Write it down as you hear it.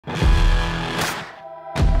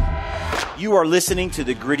You are listening to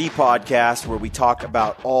the Gritty Podcast, where we talk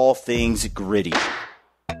about all things gritty.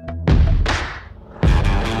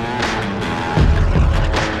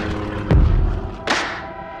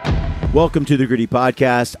 Welcome to the Gritty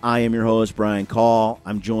Podcast. I am your host, Brian Call.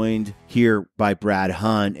 I'm joined here by Brad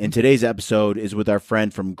Hunt, and today's episode is with our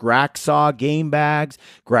friend from Grakksaw Game Bags,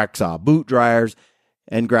 Grakksaw Boot Dryers,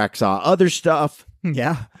 and Grakksaw Other Stuff.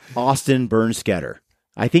 Yeah. Austin Bernskoetter.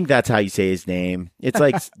 I think that's how you say his name. It's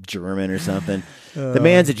like German or something. The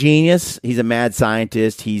man's a genius. He's a mad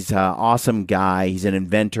scientist. He's an awesome guy. He's an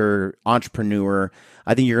inventor, entrepreneur.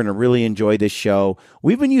 I think you're going to really enjoy this show.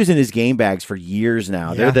 We've been using his game bags for years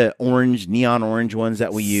now. Yeah. They're the neon orange ones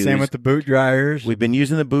that we use. Same with the boot dryers. We've been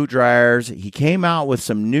using the boot dryers. He came out with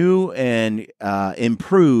some new and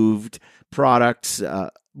improved products.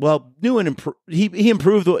 New and he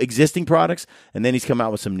improved the existing products, and then he's come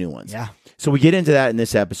out with some new ones. Yeah. So we get into that in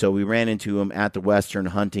this episode. We ran into him at the Western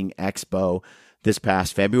Hunting Expo this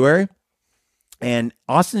past February, and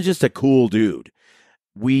Austin's just a cool dude.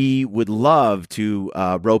 We would love to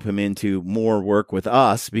rope him into more work with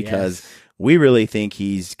us because we really think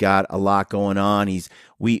he's got a lot going on.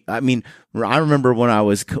 I remember when I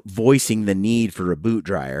was voicing the need for a boot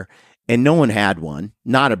dryer, and no one had one,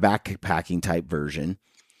 not a backpacking type version.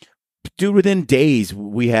 Dude, within days,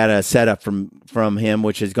 we had a setup from him,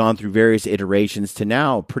 which has gone through various iterations to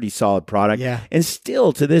now a pretty solid product. Yeah. And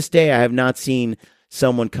still, to this day, I have not seen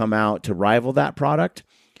someone come out to rival that product,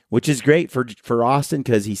 which is great for Austin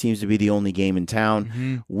because he seems to be the only game in town.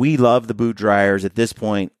 Mm-hmm. We love the boot dryers. At this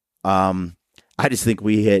point, I just think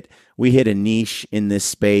we hit a niche in this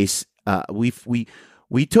space.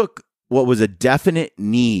 We took what was a definite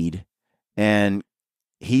need, and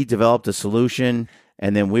he developed a solution.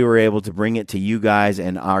 And then we were able to bring it to you guys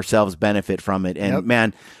and ourselves benefit from it. And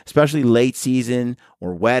man, especially late season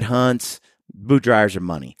or wet hunts, boot dryers are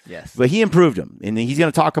money. Yes. But he improved them. And he's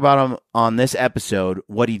going to talk about them on this episode,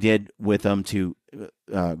 what he did with them to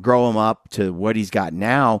grow them up to what he's got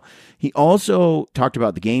now. He also talked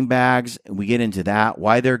about the game bags. We get into that,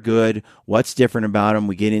 why they're good, what's different about them.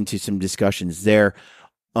 We get into some discussions there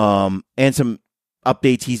and some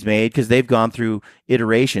updates he's made because they've gone through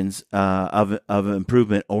iterations of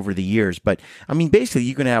improvement over the years. But I mean, basically,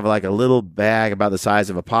 you can have like a little bag about the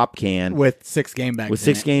size of a pop can with 6 game bags. With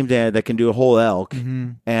 6 games that can do a whole elk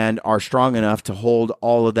and are strong enough to hold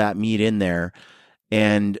all of that meat in there.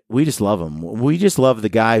 And we just love him. We just love the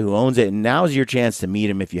guy who owns it. And now's your chance to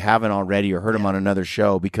meet him if you haven't already or heard him on another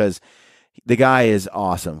show, because the guy is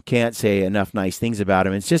awesome. Can't say enough nice things about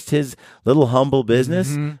him. It's just his little humble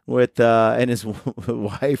business with and his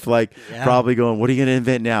wife probably going, "What are you going to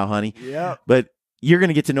invent now, honey?" Yeah. But you're going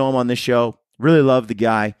to get to know him on this show. Really love the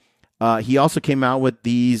guy. He also came out with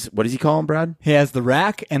these. What does he call them, Brad? He has the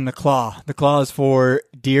rack and the claw. The claw is for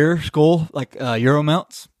deer skull, like Euro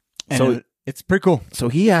mounts. And so it's pretty cool. So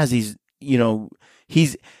he has these.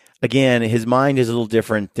 Again, his mind is a little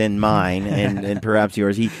different than mine and perhaps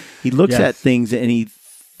yours. He looks at things and he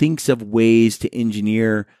thinks of ways to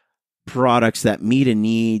engineer products that meet a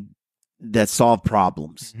need, that solve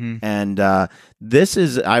problems. And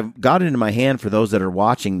I've got it in my hand for those that are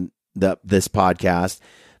watching this podcast.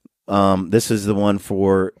 This is the one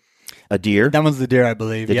for a deer. That one's the deer, I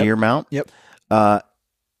believe. The deer mount. Yep.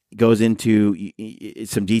 Goes into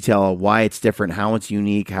some detail of why it's different, how it's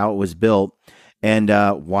unique, how it was built. And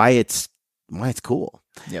why it's cool.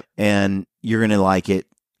 Yep. And you're gonna like it.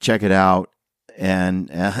 Check it out. And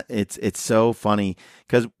it's so funny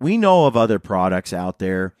because we know of other products out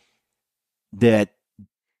there that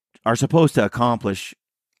are supposed to accomplish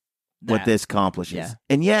what this accomplishes,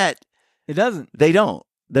 and yet it doesn't. They don't.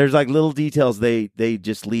 There's like little details they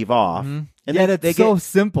just leave off. And yet it's so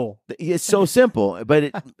simple. It's so simple,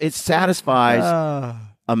 but it satisfies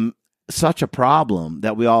such a problem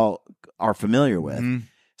that we all are familiar with.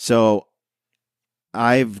 So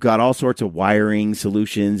I've got all sorts of wiring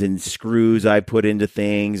solutions and screws I put into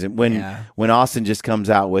things. And when Austin just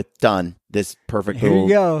comes out with this perfect Here you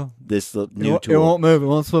go. This new tool. It won't move. It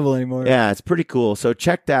won't swivel anymore. Yeah, it's pretty cool. So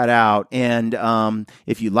check that out. And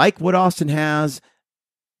if you like what Austin has,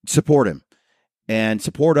 support him and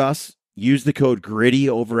support us. Use the code GRITTY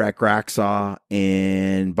over at Grakksaw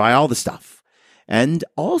and buy all the stuff. And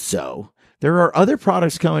also, there are other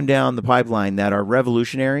products coming down the pipeline that are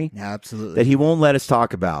revolutionary. Yeah, absolutely. That he won't let us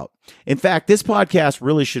talk about. In fact, this podcast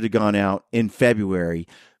really should have gone out in February,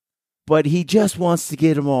 but he just wants to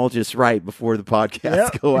get them all just right before the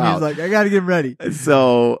podcasts go out. He's like, I got to get them ready.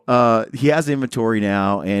 So he has inventory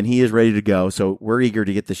now, and he is ready to go. So we're eager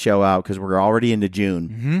to get the show out because we're already into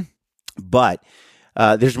June. But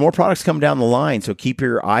There's more products coming down the line, so keep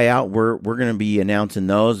your eye out. We're going to be announcing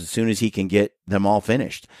those as soon as he can get them all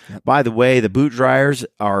finished. Yep. By the way, the boot dryers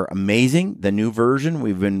are amazing. The new version,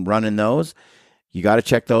 we've been running those. You got to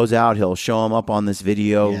check those out. He'll show them up on this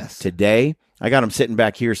video today. I got them sitting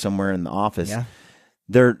back here somewhere in the office. Yeah.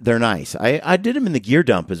 They're nice. I did them in the gear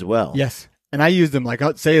dump as well. Yes, and I used them like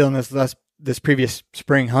I'd say on this previous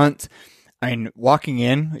spring hunt. I mean, walking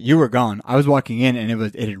in, you were gone. I was walking in, and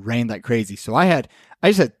it had rained like crazy. So I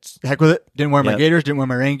just said, heck with it. Didn't wear my gaiters, didn't wear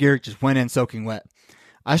my rain gear, just went in soaking wet.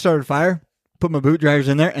 I started a fire, put my boot dryers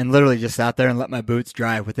in there, and literally just sat there and let my boots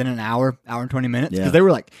dry within an hour and 20 minutes. Because they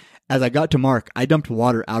were like, as I got to mark, I dumped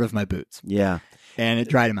water out of my boots. Yeah. And it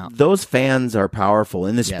dried them out. Those fans are powerful.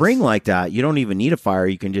 In the spring like that, you don't even need a fire.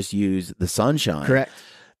 You can just use the sunshine. Correct.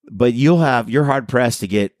 But you're hard pressed to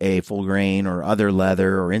get a full grain or other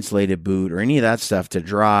leather or insulated boot or any of that stuff to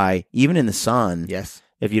dry, even in the sun. Yes.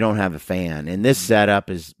 If you don't have a fan. And this setup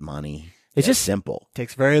is money. It's just simple.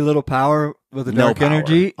 Takes very little power with the dark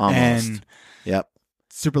energy. Almost. And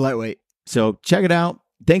super lightweight. So check it out.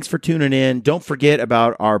 Thanks for tuning in. Don't forget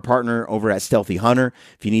about our partner over at Stealthy Hunter.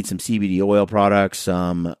 If you need some CBD oil products,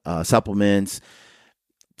 some supplements,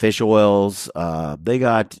 fish oils, they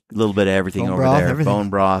got a little bit of everything over there. Everything. Bone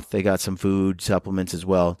broth. They got some food supplements as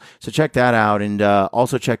well. So check that out. And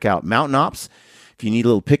also check out Mountain Ops. If you need a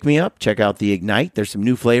little pick-me-up, check out the Ignite. There's some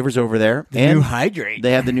new flavors over there. The new Hydrate.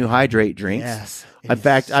 They have the new Hydrate drinks. Yes. In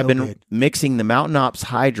fact, I've been mixing the Mountain Ops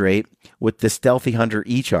Hydrate with the Stealthy Hunter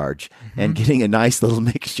E-Charge and getting a nice little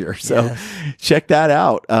mixture. So check that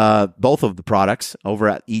out. Both of the products over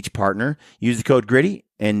at each partner. Use the code GRITTY,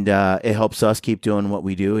 and it helps us keep doing what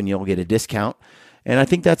we do, and you'll get a discount. And I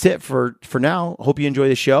think that's it for now. Hope you enjoy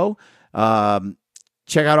the show.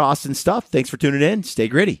 Check out Austin's stuff. Thanks for tuning in. Stay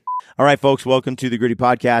gritty. All right, folks, welcome to the Gritty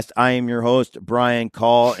Podcast. I am your host, Brian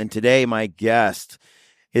Call, and today my guest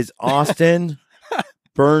is Austin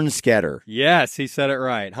Bernskoetter. Yes, he said it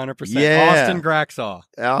right, 100%. Yeah. Austin Grakksaw.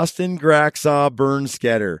 Austin Grakksaw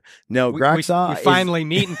Bernskoetter. No, Grakksaw. We finally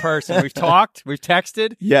meet in person. We've talked. We've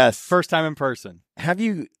texted. Yes, first time in person. Have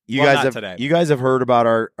you guys have heard about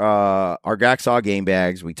our Grakksaw game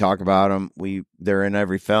bags? We talk about them. They're in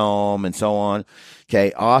every film and so on.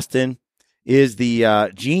 Okay, Austin is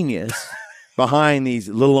the genius behind these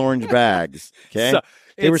little orange bags. Okay.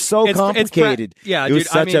 They were so complicated. It was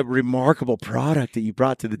such a remarkable product that you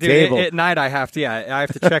brought to the table. At night, I have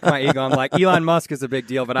to check my ego. I'm like, Elon Musk is a big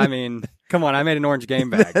deal, but I mean, come on, I made an orange game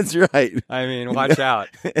bag. That's right. I mean, watch out.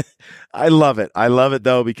 I love it. I love it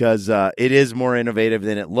though because it is more innovative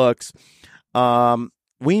than it looks.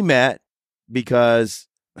 We met because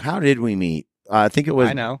how did we meet? I think it was.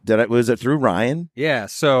 I know. Was it through Ryan? Yeah.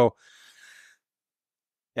 So.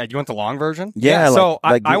 Yeah, do you want the long version? Yeah. So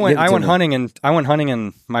I went hunting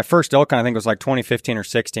and my first elk hunt I think was like 2015 or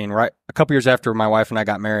 16, right? A couple years after my wife and I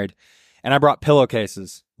got married, and I brought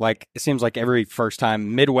pillowcases. Like it seems like every first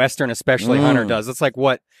time Midwestern, especially hunter does. It's like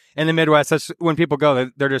what in the Midwest. That's when people go.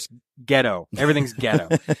 They're just ghetto. Everything's ghetto.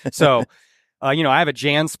 So. I have a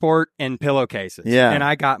JanSport and pillowcases. Yeah. And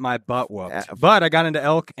I got my butt whooped. But I got into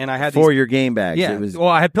elk and I had for your game bags. Yeah. Well,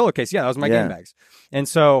 I had pillowcase. Yeah, that was my game bags. And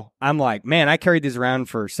so I'm like, man, I carried these around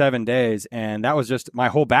for 7 days and that was just my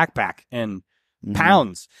whole backpack in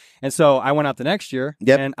pounds. And so I went out the next year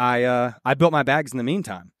and I built my bags in the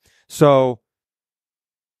meantime. So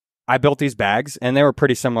I built these bags and they were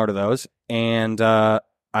pretty similar to those. And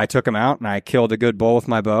I took them out and I killed a good bull with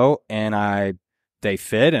my bow and they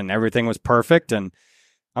fit and everything was perfect. And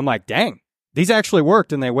I'm like, dang, these actually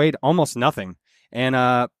worked and they weighed almost nothing. And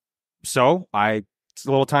so a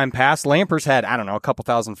little time passed. Lampers had, I don't know, a couple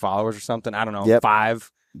thousand followers or something. I don't know,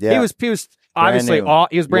 5. Yeah. He was obviously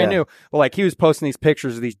he was brand new. But like he was posting these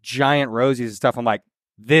pictures of these giant rosies and stuff. I'm like,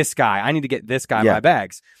 this guy, I need to get this guy my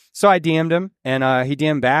bags. So I DM'd him and he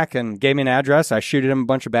DM'd back and gave me an address. I shooted him a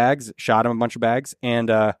bunch of bags, shot him a bunch of bags,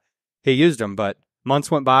 and he used them. But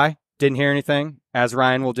months went by, didn't hear anything. As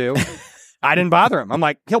Ryan will do. I didn't bother him. I'm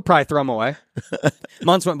like, he'll probably throw them away.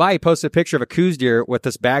 Months went by. He posted a picture of a coos deer with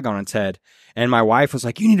this bag on its head. And my wife was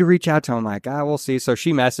like, you need to reach out to him. I'm like, we'll see. So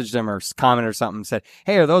she messaged him or commented or something and said,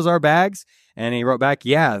 hey, are those our bags? And he wrote back,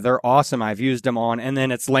 yeah, they're awesome. I've used them on. And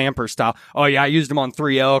then it's Lamper style. Oh, yeah, I used them on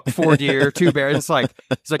 3 elk, 4 deer, 2 bears. It's like,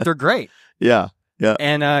 they're great. Yeah. Yeah.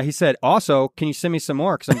 And he said, also, can you send me some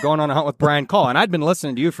more? Because I'm going on a hunt with Brian Call. And I'd been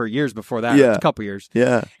listening to you for years before that. A couple years.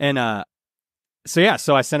 Yeah. And,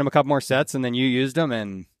 so I sent him a couple more sets, and then you used them,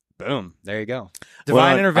 and boom, there you go.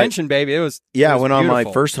 Divine intervention, baby. It was I went on my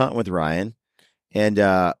first hunt with Ryan, and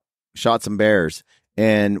shot some bears,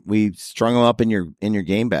 and we strung them up in your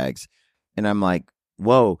game bags, and I'm like,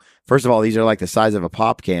 whoa! First of all, these are like the size of a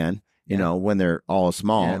pop can, you know, when they're all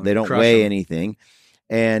small. Yeah, they don't crush weigh them. anything.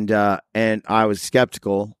 And I was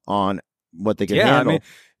skeptical on what they could handle.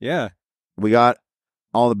 We got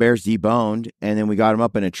all the bears deboned, and then we got them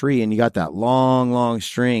up in a tree, and you got that long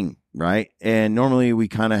string, right? And normally we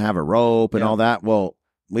kind of have a rope and all that. Well,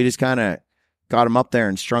 we just kind of got them up there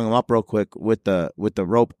and strung them up real quick with the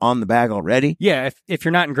rope on the bag already. Yeah, if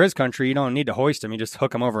you're not in Grizz country, you don't need to hoist them. You just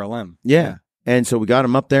hook them over a limb. Yeah. And so we got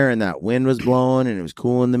them up there, and that wind was blowing, and it was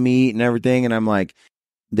cooling the meat and everything. And I'm like,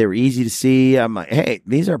 they were easy to see. I'm like, hey,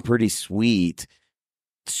 these are pretty sweet,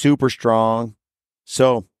 super strong.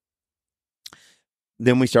 So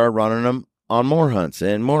then we started running them on more hunts.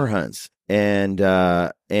 And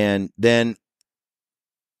then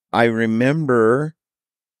I remember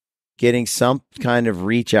getting some kind of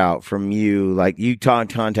reach out from you, like you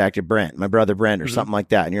contacted Brent, my brother Brent, or something like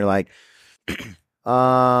that. And you're like, you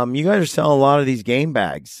guys are selling a lot of these game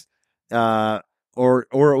bags. Or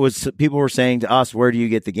it was people were saying to us, where do you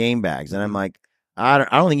get the game bags? And I'm like, I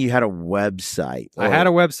don't think you had a website. I had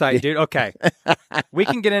a website, dude. Okay. We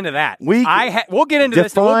can get into that. We'll get into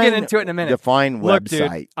this. We'll get into it in a minute. Define Look,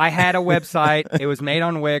 website. Dude, I had a website. It was made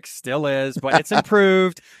on Wix, still is, but it's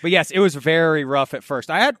improved. But yes, it was very rough at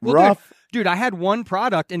first. I had dude, I had one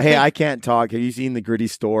product. And I can't talk. Have you seen the Gritty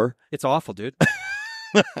store? It's awful, dude.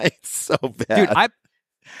 It's so bad. Dude,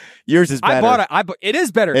 yours is better. It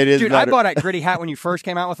is better. It is Dude, better. I bought a Gritty hat when you first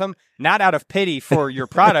came out with them, not out of pity for your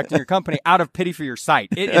product and your company, out of pity for your site.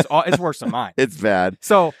 It's worse than mine. It's bad.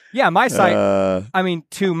 So, yeah, my site, I mean,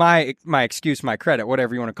 to my excuse, my credit,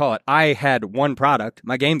 whatever you want to call it, I had one product,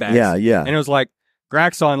 my game bags. Yeah. And it was like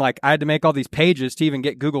Grakksaw, and like I had to make all these pages to even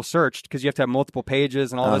get Google searched because you have to have multiple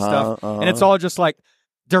pages and all this stuff. And it's all just like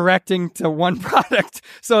directing to one product.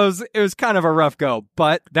 So it was kind of a rough go,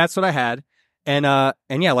 but that's what I had. And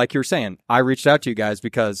yeah, like you were saying, I reached out to you guys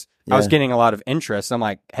because I was getting a lot of interest. I'm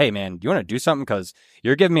like, hey man, do you want to do something? Because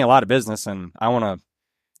you're giving me a lot of business, and I want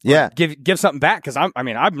to give something back. Because I'm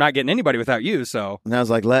not getting anybody without you. So and I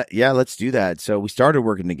was like, let's do that. So we started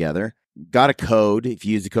working together. Got a code. If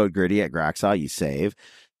you use the code Gritty at Grakksaw, you save.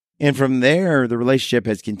 And from there, the relationship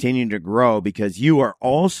has continued to grow because you are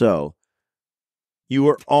also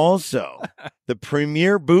the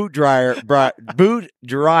premier boot dryer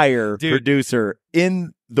producer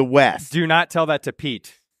in the West. Do not tell that to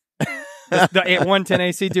Pete. The 110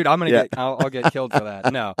 AC, dude. I'll get killed for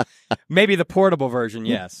that. No, maybe the portable version.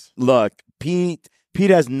 Yes. Look, Pete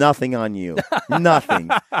has nothing on you.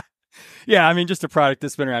 Nothing. Yeah, I mean, just a product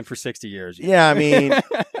that's been around for 60 years. Yeah, I mean,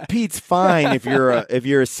 Pete's fine if you're a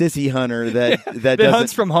sissy hunter that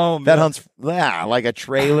hunts from home. That hunts, like a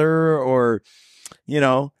trailer or.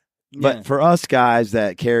 But for us guys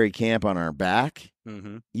that carry camp on our back,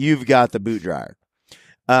 you've got the boot dryer.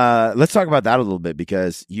 Let's talk about that a little bit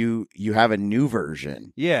because you have a new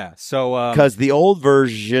version. Yeah. So because the old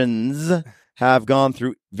versions have gone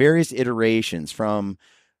through various iterations from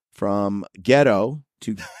Ghetto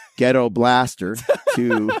to Ghetto Blaster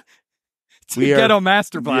to Ghetto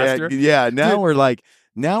Master Blaster. Yeah. Now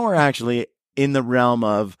we're actually in the realm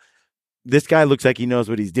of this guy looks like he knows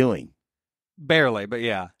what he's doing. Barely, but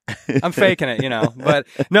yeah, I'm faking it, But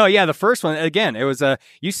no, yeah, the first one, again, it was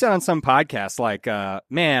you said on some podcast, like,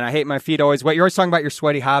 man, I hate my feet always wet. You're always talking about your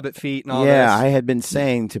sweaty hobbit feet and all this. Yeah, I had been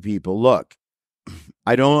saying to people, look,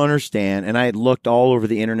 I don't understand. And I had looked all over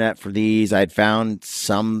the internet for these. I had found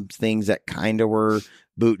some things that kind of were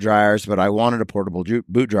boot dryers, but I wanted a portable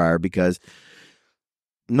boot dryer because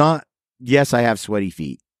yes, I have sweaty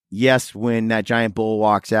feet. Yes, when that giant bull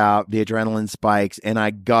walks out, the adrenaline spikes, and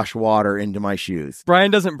I gush water into my shoes.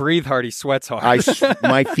 Brian doesn't breathe hard; he sweats hard.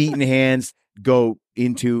 My feet and hands go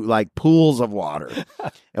into like pools of water.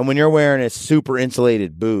 And when you're wearing a super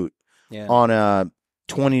insulated boot on a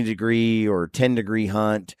 20-degree or 10-degree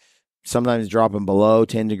hunt, sometimes dropping below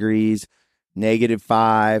 10 degrees,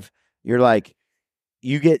 -5, you're like,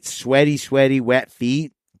 you get sweaty, wet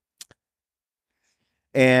feet.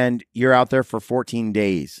 And you're out there for 14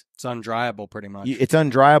 days. It's undryable pretty much. It's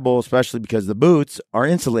undryable, especially because the boots are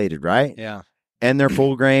insulated, right? Yeah. And they're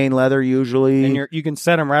full grain leather usually. And you can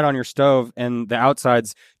set them right on your stove, and the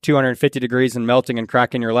outside's 250 degrees and melting and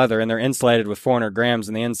cracking your leather, and they're insulated with 400 grams,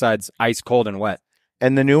 and the inside's ice cold and wet.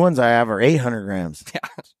 And the new ones I have are 800 grams. Yeah,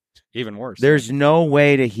 even worse. There's no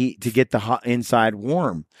way to get the hot inside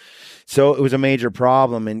warm. So it was a major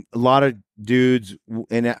problem, and a lot of dudes,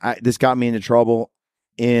 and this got me into trouble.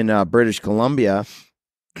 In British Columbia,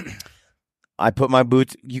 I put my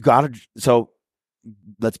boots. So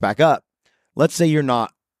let's back up. Let's say you're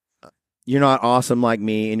not you're not awesome like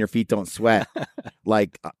me, and your feet don't sweat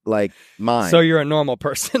like mine. So you're a normal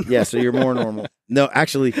person. Yeah, so you're more normal. No,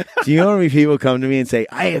 actually, do you know how many people come to me and say,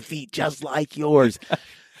 I have feet just like yours?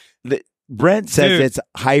 Brent says it's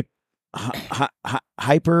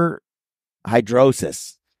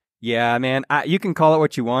hyperhidrosis. Yeah, man. You can call it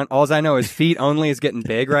what you want. All I know is feet only is getting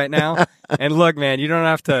big right now. And look, man, you don't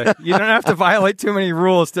have to violate too many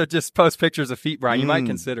rules to just post pictures of feet, Brian. You might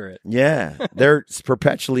consider it. Yeah, they're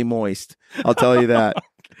perpetually moist. I'll tell you that.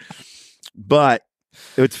 But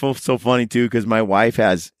it's so funny too because my wife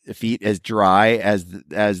has feet as dry as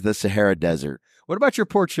the Sahara Desert. What about your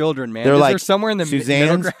poor children, man? They're Is like there somewhere in the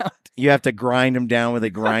middle ground? You have to grind them down with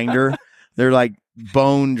a grinder. They're like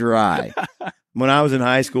bone dry. When I was in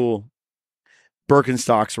high school,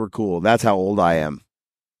 Birkenstocks were cool. That's how old I am.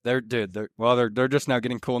 They're just now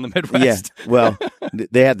getting cool in the Midwest. Yeah. Well,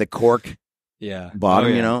 they had the cork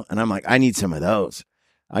bottom, you know, and I'm like, I need some of those.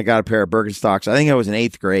 I got a pair of Birkenstocks. I think I was in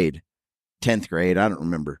 8th grade, 10th grade. I don't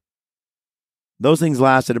remember. Those things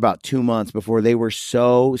lasted about 2 months before they were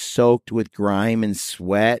so soaked with grime and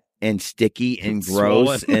sweat and sticky and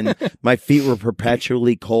gross. And my feet were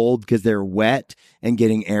perpetually cold because they're wet and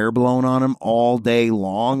getting air blown on them all day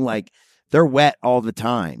long. Like they're wet all the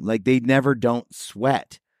time. Like they never don't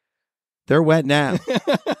sweat. They're wet now.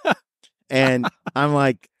 And I'm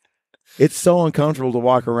like, it's so uncomfortable to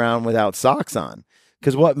walk around without socks on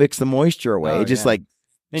because what makes the moisture away? It just like,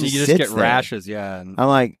 and you just get there. Rashes. Yeah. I'm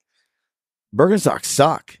like, Birkenstocks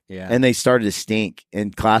suck. Yeah. And they started to stink.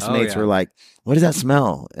 And classmates were like, what does that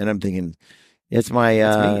smell? And I'm thinking, it's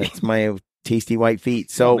my tasty white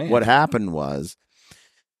feet. So what happened was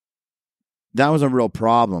that was a real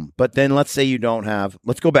problem. But then let's say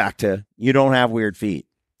let's go back to you don't have weird feet.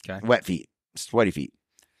 Okay. Wet feet, sweaty feet.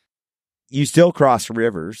 You still cross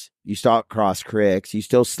rivers. You still cross creeks. You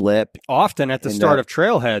still slip. Often at the start of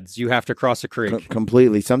trailheads, you have to cross a creek.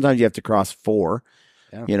 Completely. Sometimes you have to cross 4,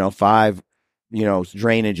 5,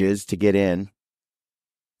 drainages to get in.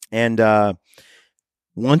 And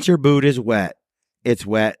once your boot is wet, it's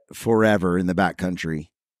wet forever in the backcountry.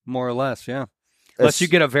 More or less, yeah. Unless you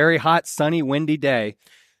get a very hot, sunny, windy day.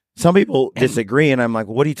 Some people disagree, and I'm like,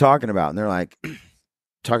 what are you talking about? And they're like,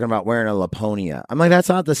 talking about wearing a Laponia. I'm like, that's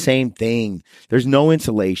not the same thing. There's no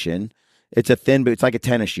insulation. It's a thin boot. It's like a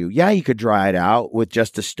tennis shoe. Yeah, you could dry it out with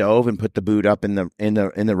just a stove and put the boot up in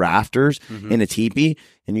the rafters in a teepee,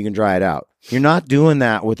 and you can dry it out. You're not doing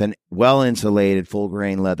that with an well-insulated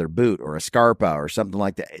full-grain leather boot or a Scarpa or something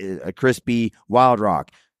like that, a crispy Wild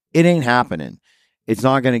Rock. It ain't happening. It's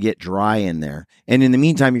not going to get dry in there. And in the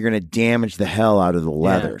meantime, you're going to damage the hell out of the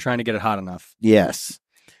leather. Trying to get it hot enough. Yes.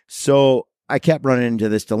 So I kept running into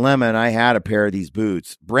this dilemma, and I had a pair of these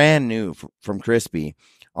boots, brand new from Crispy,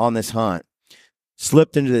 on this hunt.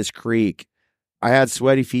 Slipped into this creek. I had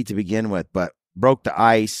sweaty feet to begin with, but broke the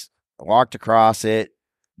ice, walked across it.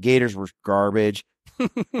 Gators were garbage.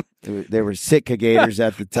 They were Sitka gators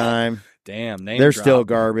at the time. Damn, they're still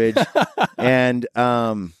garbage. And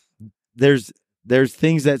there's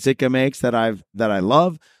things that Sitka makes that I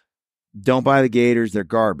love. Don't buy the gators; they're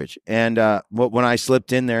garbage. And when I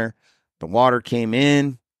slipped in there, the water came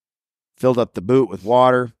in, filled up the boot with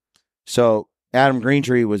water. So Adam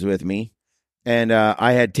Greentree was with me, and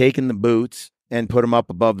I had taken the boots and put them up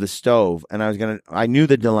above the stove. And I knew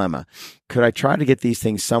the dilemma. Could I try to get these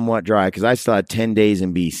things somewhat dry? Because I still had 10 days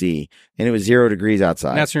in BC, and it was 0 degrees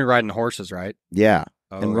outside. And that's when you're riding horses, right? Yeah.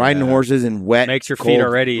 And riding horses in wet. Makes your cold, feet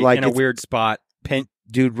already in a weird spot.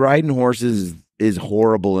 Dude, riding horses is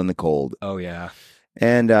horrible in the cold. Oh, yeah.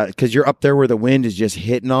 And because you're up there where the wind is just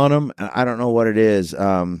hitting on them. I don't know what it is.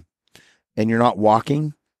 And you're not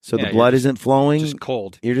walking. So the blood isn't flowing. Just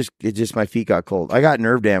cold. It's just my feet got cold. I got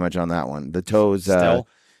nerve damage on that one. The toes. Still?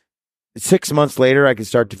 6 months later, I could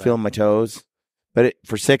start to feel my toes. But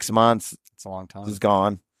for 6 months, it's a long time. It's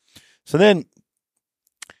gone. So then,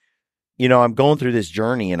 I'm going through this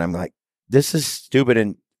journey, and I'm like, this is stupid.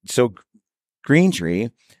 And so Greentree,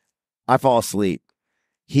 I fall asleep.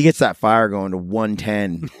 He gets that fire going to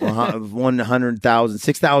 110, 100,000,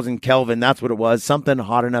 6,000 Kelvin. That's what it was. Something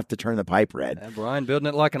hot enough to turn the pipe red. And Brian building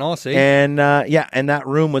it like an Aussie. And and that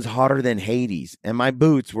room was hotter than Hades. And my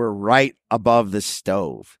boots were right above the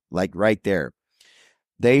stove, like right there.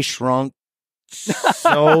 They shrunk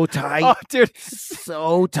so tight. Oh, dude.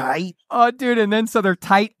 So tight. Oh, dude. And then so they're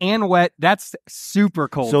tight and wet. That's super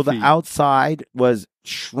cold. So the outside was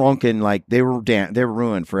shrunken, like they were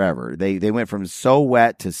ruined forever. They went from so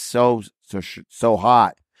wet to so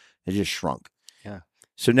hot. It just shrunk. Yeah.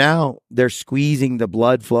 So now they're squeezing the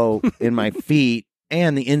blood flow in my feet,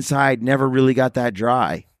 and the inside never really got that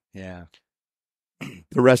dry. Yeah.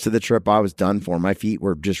 the rest of the trip, I was done for. My feet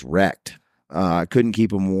were just wrecked. I couldn't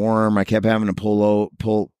keep them warm. I kept having to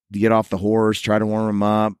pull to get off the horse, try to warm them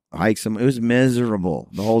up, hike some. It was miserable.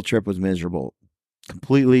 The whole trip was miserable,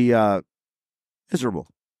 completely miserable.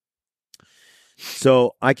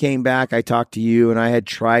 So I came back. I talked to you, and I had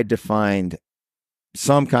tried to find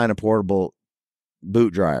some kind of portable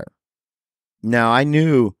boot dryer. Now, I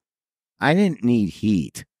knew I didn't need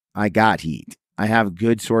heat. I got heat. I have a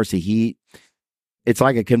good source of heat. It's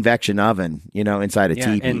like a convection oven, inside a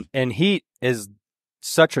teepee. And heat is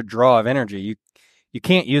such a draw of energy. You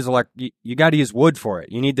can't use you got to use wood for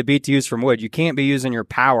it. You need the BTUs from wood. You can't be using your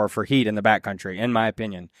power for heat in the backcountry, in my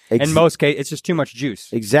opinion. In most cases, it's just too much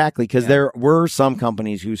juice. Exactly, because there were some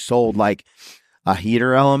companies who sold like a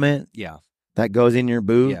heater element that goes in your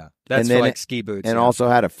boot. Yeah, that's for like ski boots. And also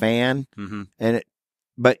had a fan. Mm-hmm. And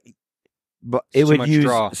but it would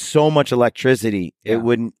use so much electricity. Yeah.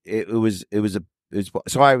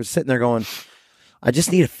 So I was sitting there going, I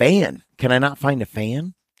just need a fan. Can I not find a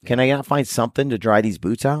fan? Can I not find something to dry these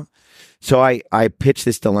boots out? So I pitched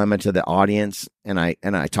this dilemma to the audience, and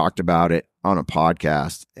I talked about it on a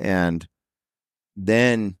podcast. And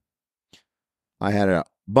then I had a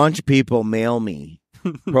bunch of people mail me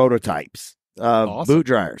prototypes of boot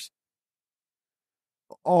dryers.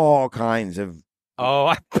 All kinds of. Oh,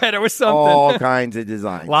 I bet it was something. All kinds of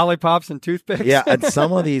designs. Lollipops and toothpicks. Yeah, and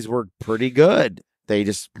some of these were pretty good. They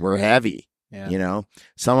just were heavy. Yeah.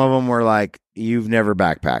 Some of them were like, you've never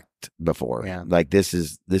backpacked before. Yeah. Like this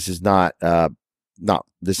is not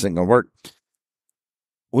this isn't gonna work.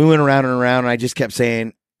 We went around and around, and I just kept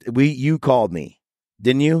saying, you called me,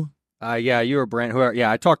 didn't you? Yeah, you or Brent.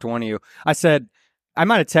 I talked to one of you. I said, I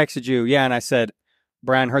might have texted you. Yeah, and I said,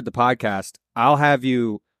 Brian, heard the podcast. I'll have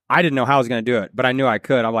you. I didn't know how I was going to do it, but I knew I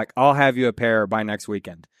could. I'm like, I'll have you a pair by next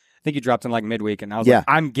weekend. I think you dropped in like midweek, and I was like,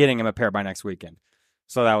 I'm getting him a pair by next weekend.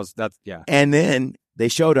 So that's. And then they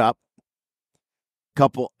showed up,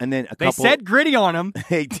 They said gritty on them.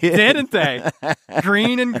 They did, didn't they?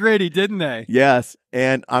 Green and gritty, didn't they? Yes.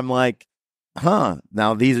 And I'm like, now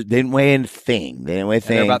these didn't weigh anything. They didn't weigh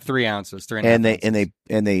anything. They're about 3 ounces, 3.5 ounces.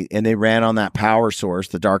 And they ran on that power source,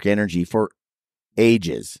 the dark energy, for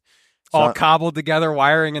ages. So, all cobbled together,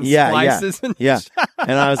 wiring and splices. Yeah.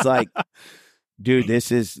 And I was like, dude,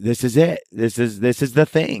 this is it. This is the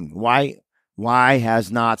thing. Why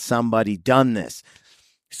has not somebody done this?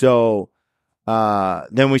 So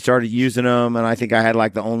then we started using them, and I think I had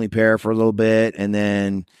like the only pair for a little bit, and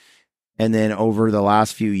then over the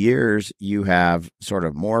last few years, you have sort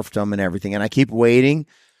of morphed them and everything. And I keep waiting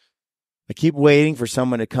for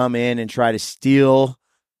someone to come in and try to steal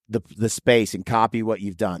the space and copy what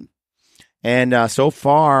you've done. And so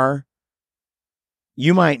far,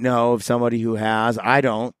 you might know of somebody who has. I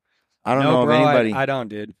don't know of anybody. I don't,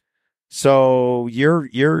 dude. So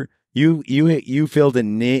you filled a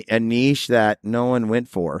niche that no one went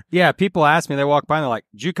for. Yeah, people ask me. They walk by and they're like,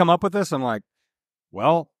 "Did you come up with this?" I'm like,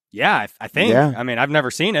 "Well, yeah, I think. Yeah. I mean, I've never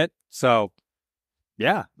seen it, so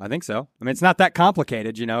yeah, I think so. I mean, it's not that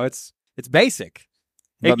complicated, it's basic.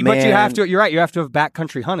 But you have to. You're right. You have to have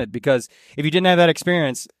backcountry hunted, because if you didn't have that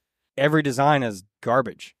experience, every design is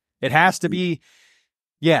garbage. It has to be.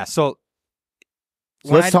 Yeah. So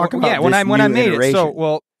let's talk about when I made it.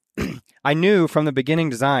 So I knew from the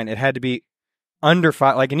beginning design it had to be under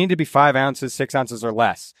 5. Like it needed to be 5 ounces, 6 ounces or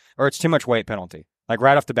less, or it's too much weight penalty. Like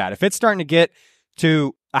right off the bat, if it's starting to get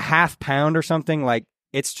to a half pound or something, like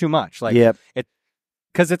it's too much. Like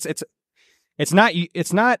because it's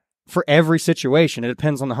not for every situation. It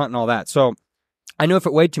depends on the hunt and all that. So I knew if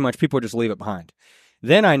it weighed too much, people would just leave it behind.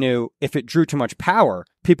 Then I knew if it drew too much power,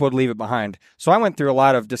 people would leave it behind. So I went through a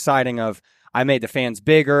lot of deciding of, I made the fans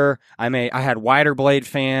bigger. I had wider blade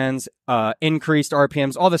fans, increased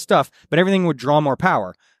RPMs, all this stuff, but everything would draw more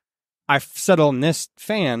power. I settled on this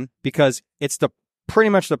fan because it's pretty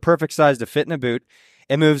much the perfect size to fit in a boot.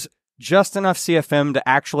 It moves just enough CFM to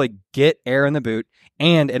actually get air in the boot,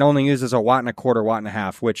 and it only uses 1.25 watts, 1.5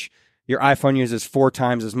 watts, which your iPhone uses 4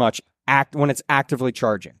 times as much when it's actively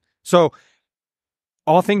charging. So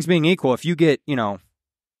all things being equal, if you get,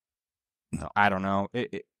 I don't know,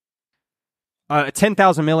 a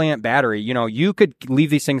 10,000 milliamp battery, you could leave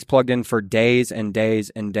these things plugged in for days and days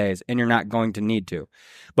and days, and you're not going to need to.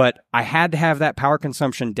 But I had to have that power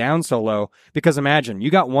consumption down so low, because imagine you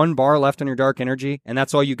got 1 bar left on your dark energy, and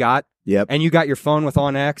that's all you got. Yep. and you got your phone with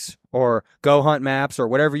OnX or Go Hunt Maps or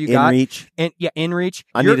whatever you got. InReach.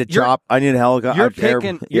 I need a chop. I need a helicopter. You're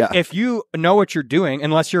picking, if you know what you're doing,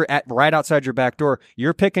 unless you're right outside your back door,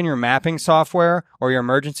 you're picking your mapping software or your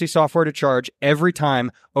emergency software to charge every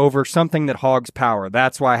time over something that hogs power.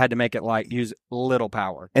 That's why I had to make it use little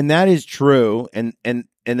power. And that is true. And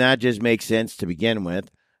that just makes sense to begin with.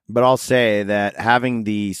 But I'll say that having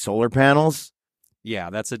the solar panels,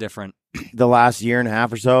 that's a different. The last year and a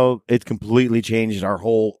half or so, it's completely changed our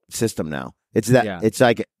whole system now. It's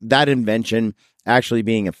like that invention actually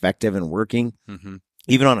being effective and working,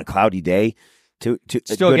 even on a cloudy day. You're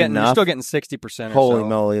still getting 60%. Holy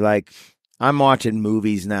moly! Like I'm watching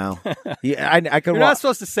movies now. I could. You're not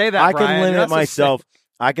supposed to say that. I Brian. could limit myself.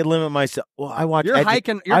 I could limit myself. Well, I watch. You're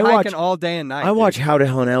hiking. You're hiking all day and night. I watch How to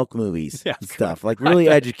Hunt Elk movies and stuff, like really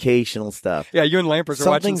educational stuff. Yeah, you and Lampers are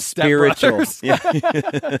watching spiritual. Yeah.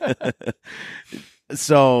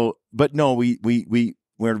 So, but no,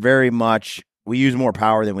 we're very much we use more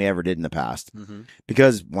power than we ever did in the past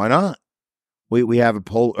because why not? We have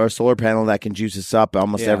a solar panel that can juice us up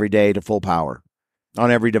almost every day to full power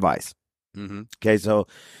on every device. Okay, so,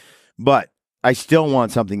 but I still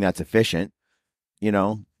want something that's efficient. You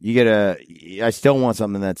know, I still want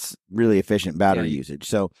something that's really efficient battery usage.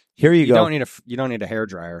 So here you go. You don't need a hair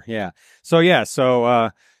dryer. Yeah.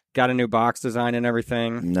 So got a new box design and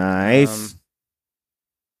everything. Nice.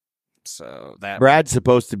 So that Brad's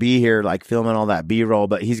supposed to be here, like filming all that B-roll,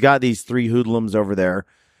 but he's got these 3 hoodlums over there.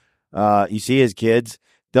 You see his kids?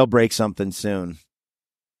 They'll break something soon.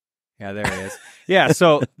 Yeah, there he is. Yeah,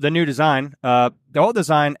 so the new design, the old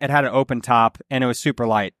design, it had an open top and it was super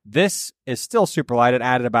light. This is still super light. It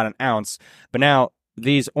added about an ounce. But now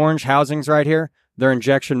these orange housings right here, they're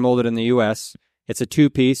injection molded in the U.S. It's a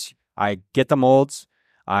 2-piece. I get the molds.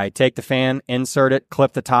 I take the fan, insert it,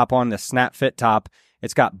 clip the top on the snap fit top.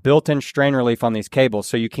 It's got built-in strain relief on these cables,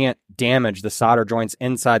 so you can't damage the solder joints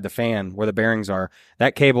inside the fan where the bearings are.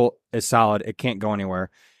 That cable is solid. It can't go anywhere.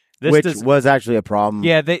 Which was actually a problem.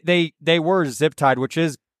 Yeah, they were zip tied, which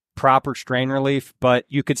is proper strain relief, but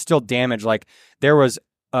you could still damage. Like there was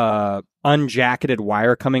unjacketed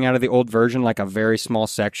wire coming out of the old version, like a very small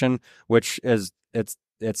section, which is it's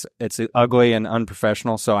ugly and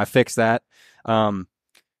unprofessional. So I fixed that.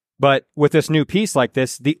 But with this new piece like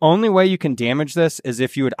this, the only way you can damage this is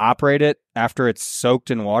if you would operate it after it's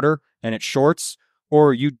soaked in water and it shorts,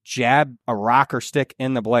 or you jab a rock or stick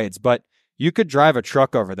in the blades. But you could drive a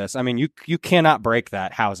truck over this. I mean, you cannot break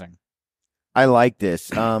that housing. I like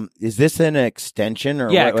this. Is this an extension or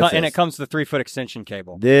and it comes with a 3-foot extension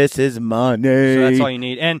cable. This is money. So that's all you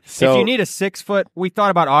need. And if you need a 6-foot, we thought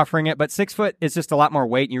about offering it, but 6-foot is just a lot more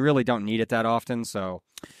weight. And you really don't need it that often. So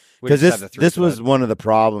because this was one of the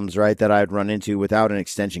problems, right, that I'd run into without an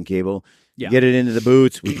extension cable. Yeah. Get it into the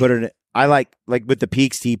boots. We put it in. I like with the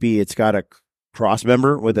Peaks TP, it's got a cross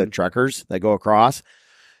member with the truckers that go across.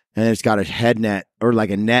 And it's got a head net or like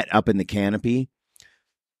a net up in the canopy.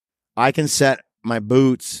 I can set my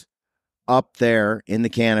boots up there in the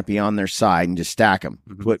canopy on their side and just stack them.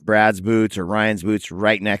 Put Brad's boots or Ryan's boots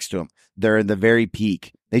right next to them. They're in the very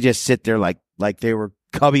peak. They just sit there like they were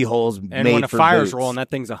cubby holes made for boots. And when a fire's rolling, that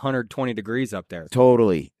thing's 120 degrees up there.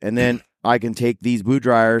 Totally. And then I can take these boot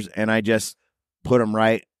dryers and I just put them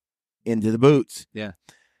right into the boots. Yeah.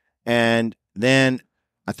 And then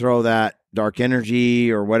I throw that Dark Energy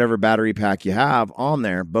or whatever battery pack you have on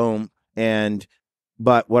there, boom.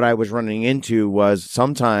 But what I was running into was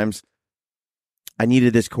sometimes I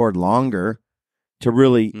needed this cord longer to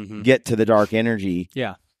really get to the Dark Energy.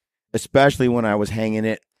 Yeah. Especially when I was hanging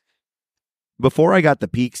it. Before I got the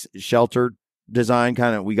Peaks shelter design,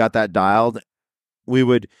 we got that dialed. We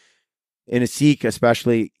would, in a Seek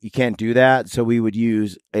especially, you can't do that. So we would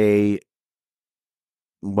use we'd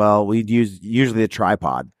use usually a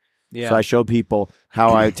tripod. Yeah. So I showed people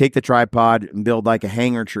how I take the tripod and build like a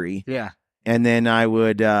hanger tree. Yeah. And then I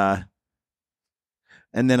would get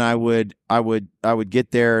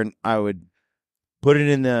there and I would put it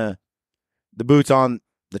in the boots on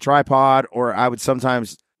the tripod, or I would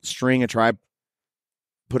sometimes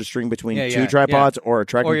put a string between two tripods or a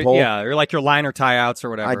trekking pole. Yeah, or like your liner tie outs or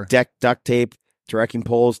whatever. I duct tape trekking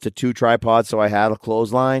poles to 2 tripods so I had a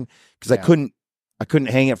clothesline because I couldn't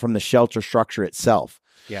hang it from the shelter structure itself.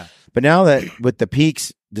 Yeah. But now that with the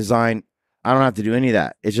Peaks design, I don't have to do any of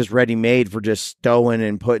that. It's just ready made for just stowing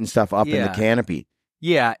and putting stuff up in the canopy.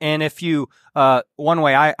 Yeah, and if you one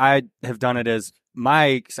way I have done it is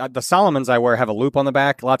the Solomons I wear have a loop on the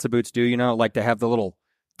back. Lots of boots do, like they have the little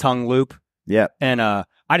tongue loop. Yeah. And I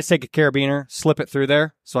just take a carabiner, slip it through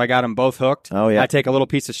there. So I got them both hooked. Oh, yeah. I take a little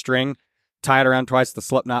piece of string, tie it around twice, the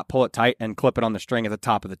slip knot, pull it tight, and clip it on the string at the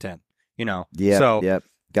top of the tent. Yeah. So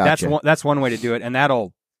Gotcha. that's one way to do it, and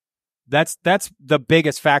that's the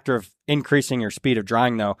biggest factor of increasing your speed of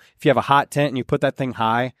drying. Though, if you have a hot tent and you put that thing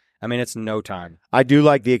high, I mean, it's no time. I do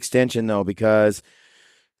like the extension though, because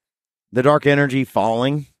the dark energy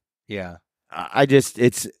falling. Yeah.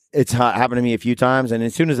 It's happened to me a few times, and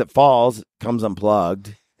as soon as it falls, it comes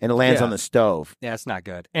unplugged and it lands on the stove. Yeah, it's not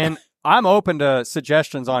good. And I'm open to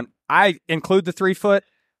suggestions on. I include the 3 foot.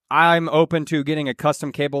 I'm open to getting a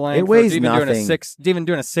custom cable length. It weighs even nothing. Even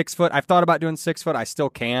doing a 6 foot. I've thought about doing 6 foot. I still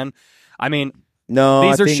can. I mean, no,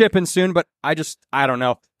 these are shipping soon, but I don't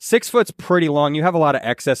know. 6 foot's pretty long. You have a lot of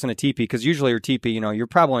excess in a teepee because usually your teepee, you're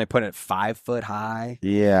probably only putting it 5 foot high.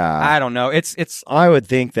 Yeah, I don't know. It's. I would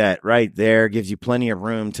think that right there gives you plenty of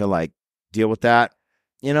room to like deal with that.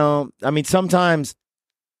 I mean, sometimes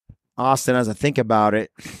Austin, as I think about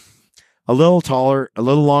it, a little taller, a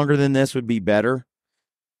little longer than this would be better.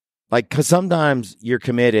 Like, because sometimes you're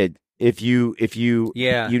committed if you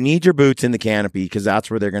need your boots in the canopy because that's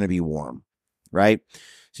where they're going to be warm, right?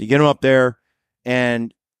 So you get them up there,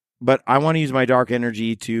 but I want to use my dark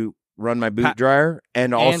energy to run my boot dryer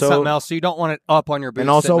and also something else. So you don't want it up on your boot, and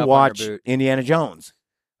also watch Indiana Jones.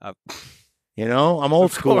 I'm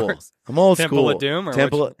old school. I'm old Temple school. of Doom or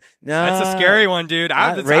Temple. That's a scary one, dude.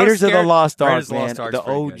 Raiders of the Lost Ark, man. Ark's The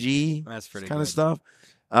OG. good. That's pretty kind good. of stuff.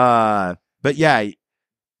 But yeah.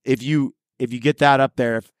 If you get that up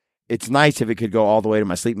there, it's nice if it could go all the way to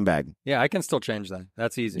my sleeping bag. Yeah, I can still change that.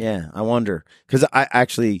 That's easy. Yeah, I wonder because I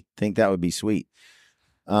actually think that would be sweet.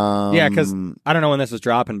 Yeah, because I don't know when this is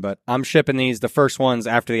dropping, but I'm shipping the first ones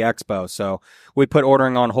after the expo. So we put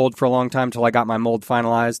ordering on hold for a long time till I got my mold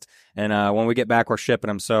finalized, and when we get back, we're shipping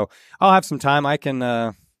them. So I'll have some time. I can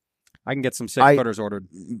get some 6 footers ordered.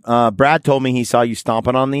 Brad told me he saw you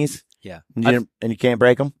stomping on these. Yeah. And you can't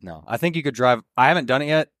break them? No. I think you could drive. I haven't done it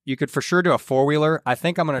yet. You could for sure do a 4-wheeler. I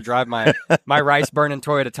think I'm going to drive my rice burning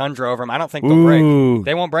Toyota Tundra over them. I don't think they'll break.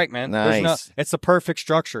 They won't break, man. Nice. It's the perfect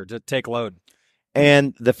structure to take load.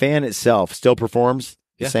 And the fan itself still performs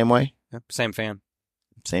the same way? Yeah. Same fan.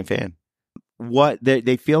 Same fan. What?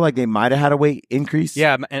 They feel like they might have had a weight increase?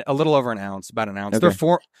 Yeah, a little over an ounce, about an ounce. Okay.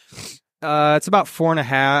 They're it's about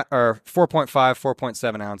 4.5 or 4.5,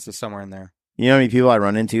 4.7 ounces, somewhere in there. You know how many people I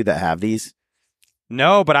run into that have these?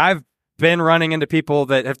 No, but I've been running into people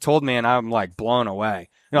that have told me, and I'm like blown away.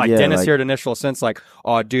 Dennis here at Initial Sense, like,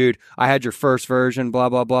 oh, dude, I had your first version, blah,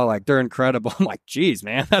 blah, blah. Like, they're incredible. I'm like, geez,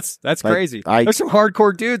 man, that's crazy. There's some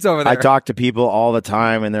hardcore dudes over there. I talk to people all the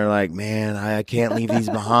time, and they're like, man, I can't leave these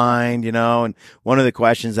behind, And one of the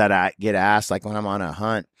questions that I get asked, like when I'm on a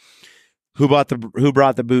hunt, who brought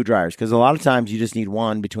the boot dryers? Because a lot of times you just need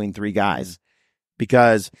one between 3 guys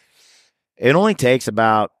because it only takes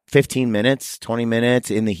about 15 minutes, 20 minutes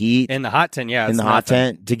in the heat. In the hot tent, yeah. In the hot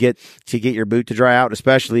tent to get your boot to dry out,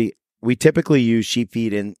 especially we typically use sheep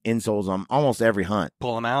feet and insoles on almost every hunt.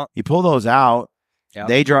 Pull them out. You pull those out. Yep.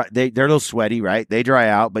 They dry. They're a little sweaty, right? They dry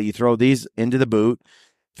out, but you throw these into the boot.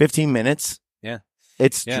 15 minutes. Yeah.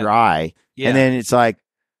 It's dry. Yeah. And then it's like,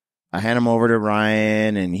 I hand them over to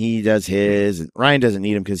Ryan and he does his. Ryan doesn't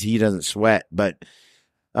need them because he doesn't sweat, but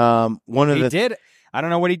I don't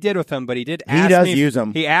know what he did with them, but he did. He does use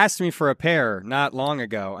them. He asked me for a pair not long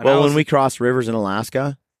ago. And when we cross rivers in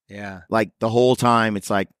Alaska, like the whole time, it's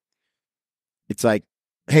like,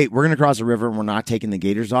 hey, we're gonna cross a river and we're not taking the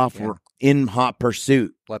gaiters off. Yeah. We're in hot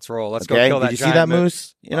pursuit. Let's roll. Let's go kill that. Did you see that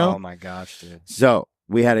moose? Oh my gosh, dude. So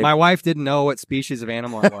we had my wife didn't know what species of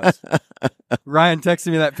animal it was. Ryan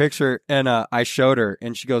texted me that picture, and I showed her,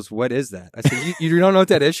 and she goes, "What is that?" I said, "You don't know what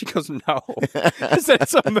that is?" She goes, "No." I said,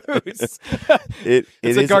 "It's a moose.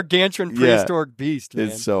 It's a gargantuan prehistoric beast, man."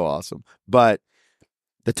 It's so awesome. But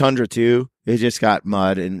the Tundra too, it just got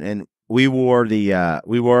mud, and we wore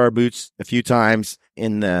our boots a few times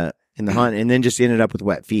in the hunt, and then just ended up with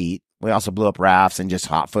wet feet. We also blew up rafts and just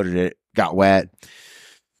hot footed it, got wet.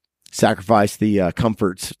 Sacrificed the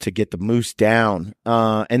comforts to get the moose down.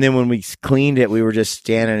 And then when we cleaned it, we were just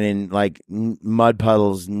standing in like mud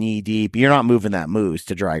puddles knee deep. You're not moving that moose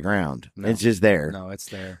to dry ground. No. It's just there. No, it's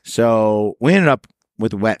there. So we ended up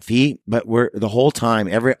with wet feet, but we're the whole time,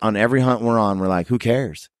 on every hunt we're on, we're like, who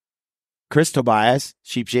cares? Chris Tobias,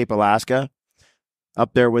 Sheep Shape, Alaska,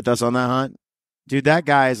 up there with us on that hunt. Dude, that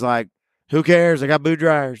guy is like, who cares? I got boot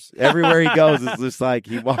dryers. Everywhere he goes, it's just like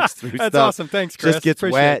he walks through That's stuff. Awesome. Thanks, Chris. Just gets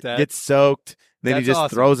wet, gets soaked. Then he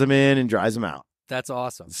just throws them in and dries them out. That's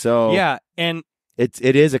awesome. So yeah, and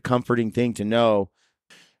it is a comforting thing to know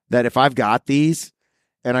that if I've got these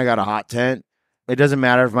and I got a hot tent, It doesn't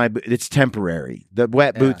matter if it's temporary. The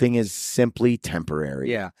wet boot thing is simply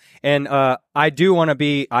temporary. Yeah. And I do want to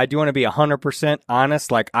be 100%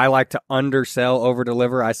 honest. Like, I like to undersell, over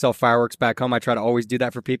deliver. I sell fireworks back home. I try to always do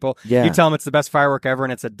that for people. Yeah. You tell them it's the best firework ever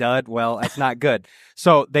and it's a dud. Well, that's not good.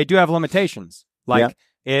 So they do have limitations. Like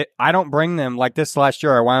I don't bring them like this last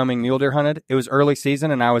year. I Wyoming mule deer hunted. It was early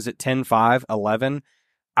season and I was at 10, 5, 11.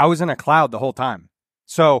 I was in a cloud the whole time.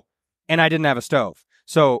 So, and I didn't have a stove.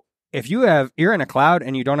 So if you're in a cloud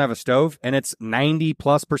and you don't have a stove and it's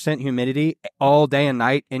 90+% humidity all day and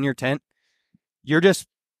night in your tent, you're just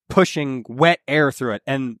pushing wet air through it.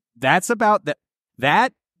 And that's about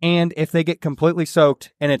that. And if they get completely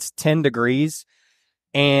soaked and it's 10 degrees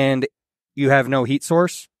and you have no heat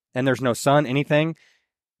source and there's no sun, anything,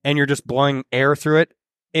 and you're just blowing air through it,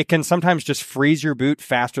 it can sometimes just freeze your boot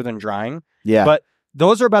faster than drying. Yeah. But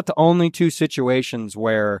those are about the only two situations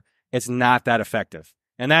where it's not that effective.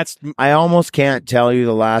 And I almost can't tell you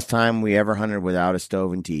the last time we ever hunted without a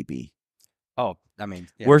stove and teepee. Oh, I mean,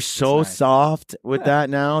 we're so soft with that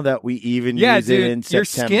now that we even use it in September. Your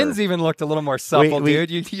skin's even looked a little more supple,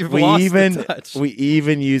 dude. You've lost the touch. We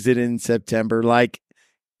even use it in September. Like,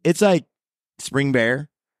 it's like spring bear.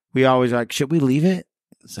 We always like, should we leave it?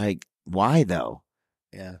 It's like, why though?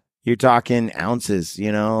 Yeah. You're talking ounces,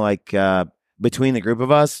 like between the group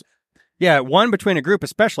of us. Yeah, one between a group,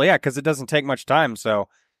 especially, because it doesn't take much time. So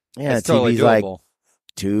it's totally doable. Like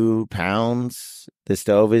 2 pounds. The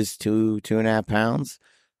stove is 2.5 pounds.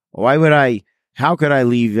 How could I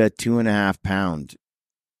leave a 2.5 pound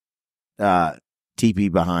teepee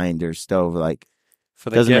behind or stove? Like,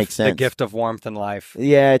 doesn't make sense. The gift of warmth in life.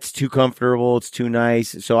 Yeah, it's too comfortable. It's too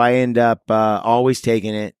nice. So I end up always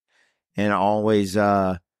taking it and always,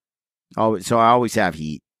 so I always have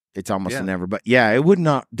heat. It's almost never, but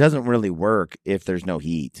it doesn't really work if there's no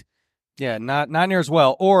heat. Yeah, not near as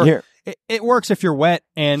well. Or it works if you're wet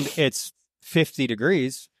and it's 50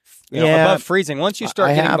 degrees, above freezing. Once you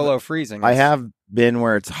start getting below freezing. I have been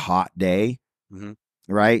where it's a hot day,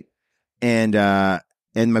 right? And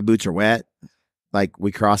my boots are wet. Like,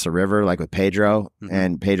 we cross a river, like with Pedro,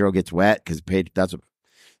 and Pedro gets wet because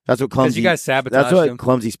that's what clumsy. You guys sabotaged That's what him.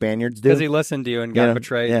 Clumsy Spaniards do. Because he listened to you and got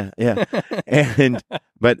betrayed. Yeah.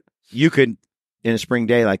 But you could, in a spring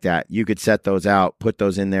day like that, you could set those out, put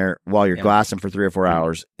those in there while you're glassing for 3 or 4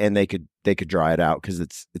 hours, and they could dry it out because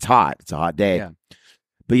it's hot. It's a hot day. Yeah.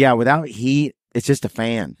 But without heat, it's just a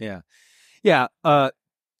fan. Yeah.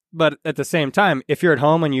 But at the same time, if you're at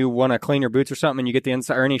home and you want to clean your boots or something, and you get the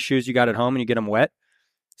inside or any shoes you got at home and you get them wet,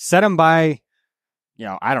 set them by,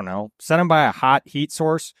 set them by a hot heat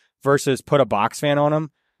source versus put a box fan on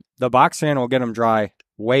them. The box fan will get them dry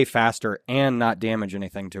way faster and not damage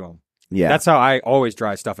anything to them. Yeah. That's how I always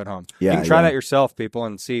dry stuff at home. Yeah, you can try that yourself, people,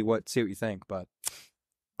 and see what you think. But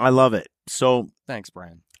I love it. So thanks,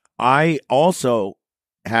 Brian. I also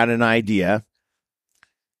had an idea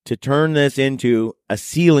to turn this into a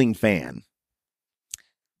ceiling fan.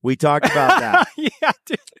 We talked about that. Yeah,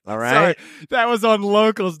 dude. All right. Sorry. That was on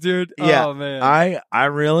locals, dude. Yeah. Oh, man. I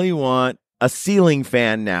really want a ceiling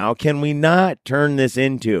fan now. Can we not turn this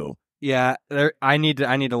into? Yeah, I need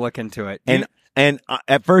to look into it. And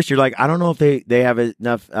at first you're like, I don't know if they have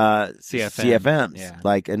enough CFMs,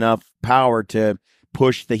 like enough power to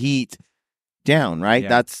push the heat down, right?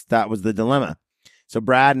 Yeah. That was the dilemma. So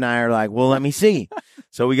Brad and I are like, well, let me see.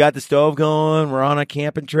 So we got the stove going. We're on a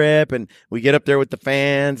camping trip, and we get up there with the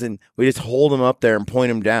fans, and we just hold them up there and point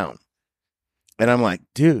them down. And I'm like,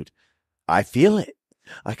 dude, I feel it.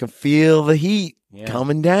 I can feel the heat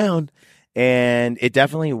coming down, and it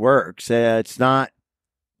definitely works. It's not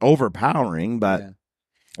overpowering, but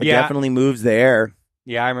it definitely moves the air.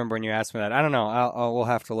 Yeah, I remember when you asked me that. I don't know. We'll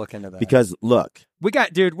have to look into that. Because look, we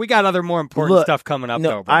got other more important stuff coming up.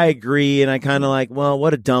 No, I agree, and I kind of like, well,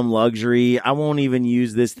 what a dumb luxury. I won't even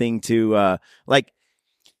use this thing to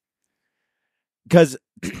because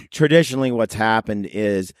traditionally what's happened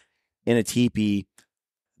is in a teepee,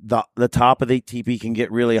 the top of the teepee can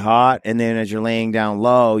get really hot, and then as you're laying down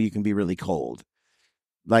low, you can be really cold,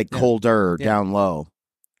 colder down low.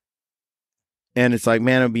 And it's like,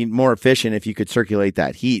 man, it would be more efficient if you could circulate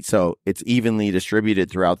that heat so it's evenly distributed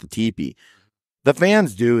throughout the teepee. The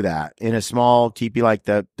fans do that in a small teepee like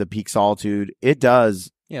the Peak Solitude. It does,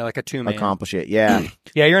 like a 2-man accomplish it. Yeah,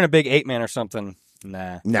 yeah. You're in a big 8-man or something.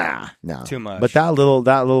 Nah, too much. But that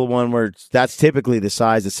little one where that's typically the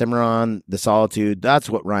size of Cimarron, the Solitude. That's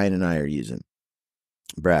what Ryan and I are using.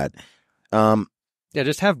 Brad, yeah,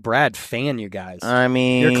 just have Brad fan you guys. I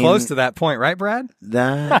mean, you're close to that point, right, Brad?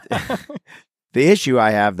 That. The issue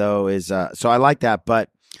I have, though, is so I like that, but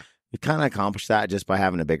we kind of accomplished that just by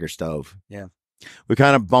having a bigger stove. Yeah. We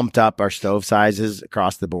kind of bumped up our stove sizes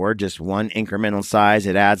across the board, just one incremental size.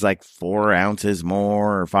 It adds like 4 ounces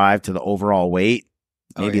more or 5 to the overall weight,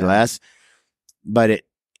 maybe less. But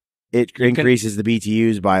it increases the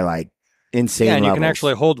BTUs by like insane and levels. you can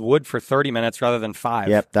actually hold wood for 30 minutes rather than 5.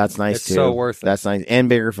 Yep, that's nice it's too. So worth it. That's nice. And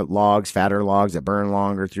bigger for logs, fatter logs that burn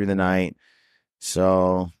longer through the night.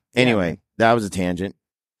 So anyway, that was a tangent.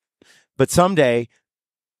 But someday,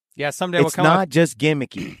 we'll come not just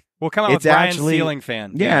gimmicky. We'll come out with Brian's ceiling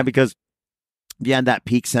fan. Yeah, because you had that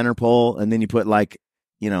peak center pole, and then you put like,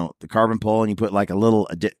 the carbon pole, and you put like a little,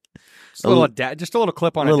 just a little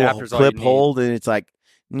clip on adapters. Clip hold, and it's like,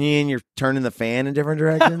 and you're turning the fan in different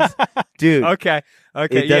directions, dude. Okay.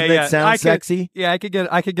 Doesn't it sound sexy? I could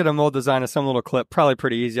get a mold design of some little clip, probably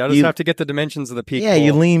pretty easy. I just have to get the dimensions of the peak. Yeah,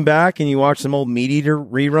 you lean back and you watch some old Meat Eater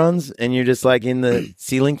reruns, and you're just like in the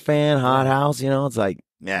ceiling fan hot house. It's like,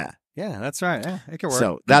 yeah. Yeah, that's right. Yeah, it could work.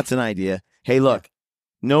 So that's an idea. Hey, look,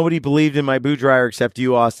 nobody believed in my boot dryer except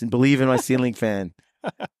you, Austin. Believe in my ceiling fan.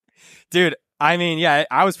 Dude, I mean,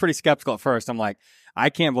 I was pretty skeptical at first. I'm like, I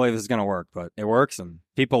can't believe this is going to work, but it works and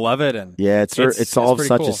people love it. And yeah, it solves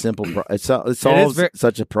such a simple it solves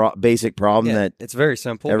such a basic problem that it's very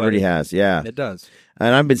simple. Everybody has. Yeah, it does.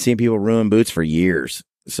 And I've been seeing people ruin boots for years.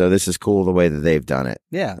 So this is cool the way that they've done it.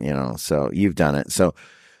 Yeah. So you've done it. So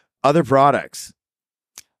other products.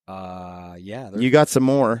 You got some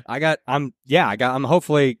more. I'm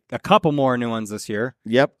hopefully a couple more new ones this year.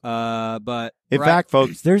 Yep. But in fact,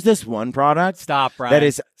 folks, there's this one product. Stop, Brian. That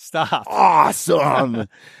is awesome.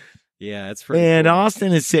 Yeah, it's pretty And cool.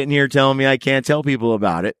 Austin is sitting here telling me I can't tell people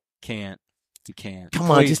about it. You can't.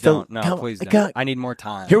 Come on, just don't. Please don't. I need more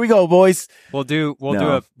time. Here we go, boys. We'll do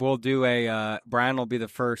a Brian will be the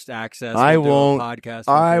first access. I won't. Podcast.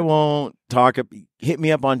 I won't talk. Hit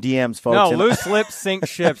me up on DMs, folks. No, loose lips sink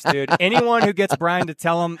ships, dude. Anyone who gets Brian to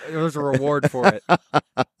tell him, there's a reward for it.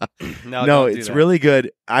 No, it's really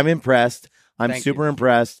good. I'm impressed. I'm super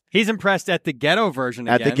impressed. He's impressed at the ghetto version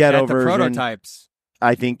again. At the ghetto version. Prototypes.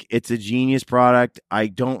 I think it's a genius product. I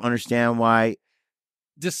don't understand why.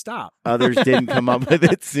 Just stop. Others didn't come up with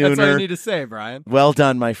it sooner. That's all you need to say, Brian. Well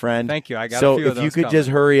done, my friend. Thank you. I got so a few of if those you could coming. just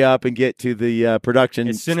hurry up and get to the production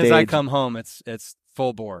as soon stage, as I come home, it's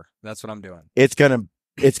full bore. That's what I'm doing. It's gonna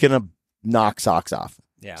knock socks off.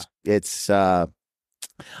 Yeah. It's as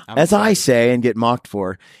I say and get mocked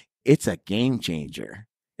for, it's a game changer.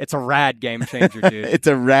 It's a rad game changer, dude. It's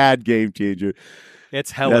a rad game changer.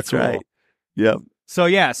 It's hella That's cool. right. Yep. So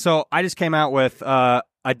I just came out with a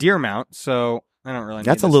deer mount. So I don't really need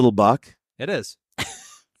That's this. a little buck. It is.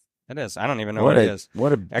 It is. I don't even know what it is.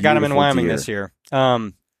 I got him in Wyoming this year.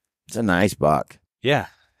 It's a nice buck. Yeah.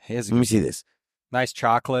 Let me see this. Nice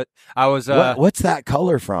chocolate. I was what's that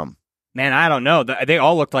color from? Man, I don't know. They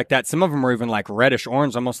all looked like that. Some of them were even like reddish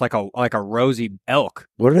orange, almost like a rosy elk.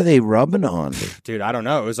 What are they rubbing on? Dude, I don't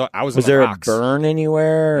know. Was there a burn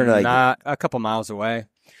anywhere? Not a couple miles away.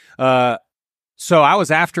 So I was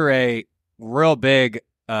after a real big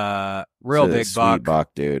sweet buck,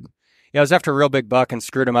 dude. Yeah, I was after a real big buck and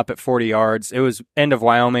screwed him up at 40 yards. It was end of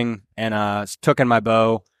Wyoming, and took in my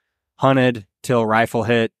bow, hunted till rifle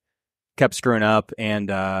hit, kept screwing up,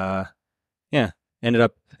 and ended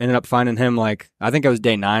up finding him like, I think it was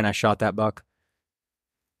day 9 I shot that buck.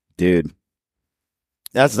 Dude,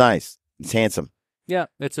 that's nice. It's handsome. Yeah,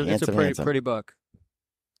 it's a pretty buck.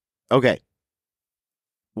 Okay,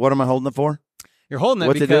 what am I holding it for? You're holding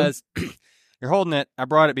it because you're holding it. I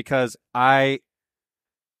brought it because I've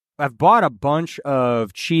bought a bunch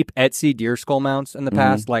of cheap Etsy deer skull mounts in the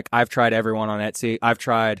past. Like I've tried everyone on Etsy. I've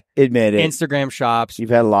tried Instagram shops. You've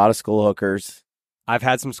had a lot of skull hookers. I've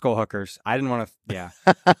had some skull hookers. I didn't want to. Yeah,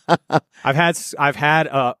 I've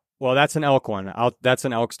had. Well, that's an elk one. That's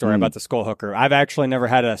an elk story about the skull hooker. I've actually never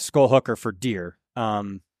had a skull hooker for deer.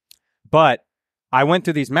 But I went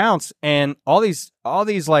through these mounts, and all these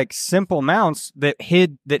like simple mounts that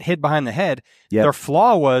hid behind the head. Yep. Their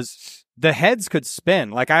flaw was the heads could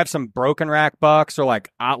spin. Like I have some broken rack bucks or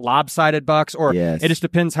like lopsided bucks, or it just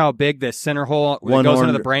depends how big the center hole that goes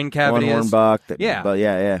into the brain cavity is. One horn buck.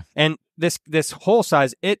 Yeah. And this hole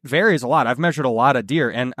size, it varies a lot. I've measured a lot of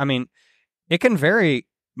deer, and I mean, it can vary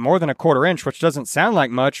more than a 1/4 inch, which doesn't sound like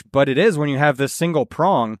much, but it is when you have this single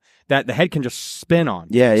prong that the head can just spin on.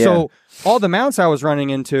 Yeah. So all the mounts I was running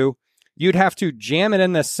into, you'd have to jam it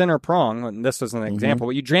in this center prong. And this is an example,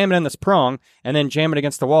 but you jam it in this prong and then jam it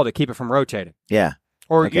against the wall to keep it from rotating. Yeah.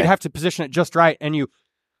 Or you'd have to position it just right, and you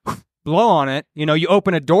blow on it. You know, you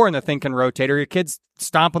open a door and the thing can rotate, or your kids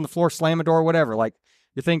stomp on the floor, slam a door, whatever. Like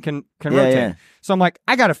your thing can rotate. Yeah. So I'm like,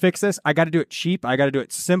 I got to fix this. I got to do it cheap. I got to do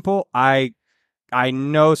it simple. I I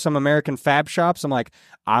know some American fab shops. I'm like,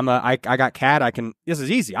 I got CAD. This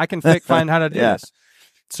is easy. I can find how to do this.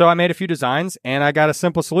 So I made a few designs and I got a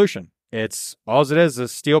simple solution. It's all it is a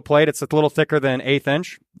steel plate. It's a little thicker than 1/8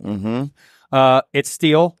 inch. It's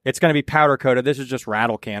steel. It's going to be powder coated. This is just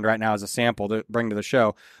rattle canned right now as a sample to bring to the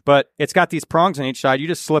show. But it's got these prongs on each side. You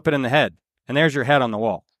just slip it in the head and there's your head on the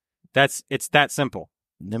wall. It's that simple.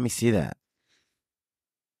 Let me see that.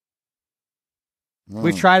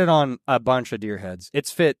 We've tried it on a bunch of deer heads.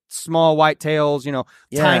 It's fit small white tails,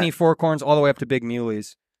 tiny fork horns, all the way up to big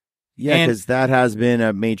muleys. Yeah, because that has been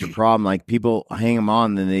a major problem. Like people hang them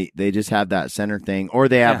on, and they just have that center thing, or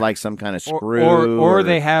they have like some kind of screw, or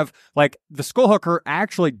they have like the skull hooker.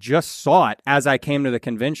 Actually, just saw it as I came to the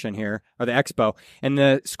convention here or the expo, and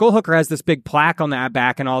the skull hooker has this big plaque on the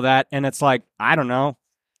back and all that, and it's like I don't know.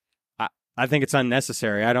 I think it's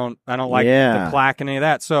unnecessary. I don't like the plaque and any of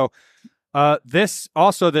that. So. This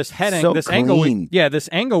heading, this clean. angle, this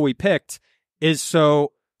angle we picked is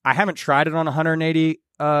so I haven't tried it on a 180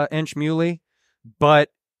 inch muley, but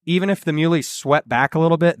even if the muley swept back a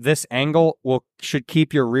little bit, this angle should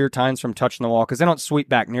keep your rear tines from touching the wall because they don't sweep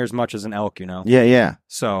back near as much as an elk, Yeah.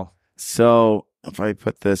 So if I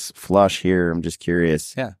put this flush here, I'm just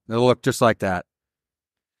curious. Yeah, it'll look just like that.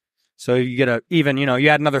 So you get you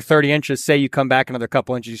add another 30 inches, say you come back another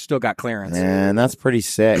couple inches, you still got clearance. And that's pretty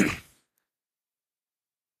sick.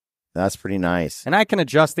 That's pretty nice. And I can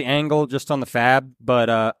adjust the angle just on the fab,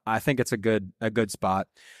 but I think it's a good spot.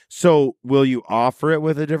 So will you offer it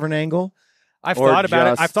with a different angle? I've thought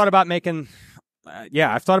about it. I've thought about making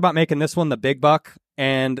this one the big buck,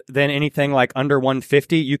 and then anything like under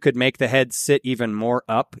 150, you could make the head sit even more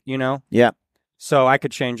up, Yeah. So I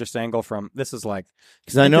could change this angle from, this is like,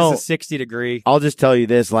 because I know this is 60 degree. I'll just tell you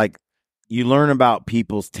this, like you learn about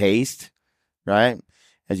people's taste, right?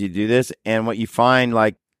 As you do this, and what you find,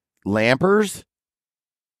 like, Lampers,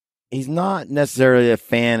 he's not necessarily a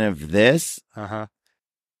fan of this.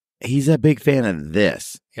 He's a big fan of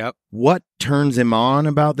this. Yep. What turns him on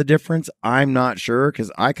about the difference? I'm not sure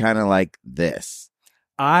because I kind of like this.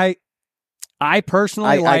 I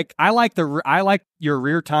personally I like your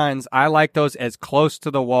rear tines. I like those as close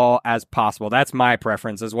to the wall as possible. That's my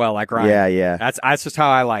preference as well. Like Ryan. Yeah. That's just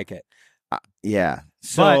how I like it. Yeah.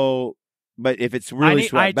 So. But if it's really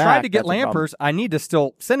swept back, I tried to get Lampers. I need to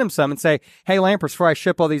still send him some and say, hey, Lampers, before I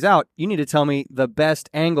ship all these out, you need to tell me the best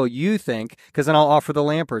angle you think, because then I'll offer the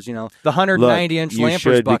Lampers, the 190-inch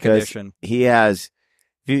Lampers buck edition. He has,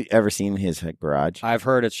 have you ever seen his garage? I've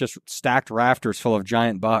heard it's just stacked rafters full of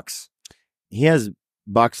giant bucks. He has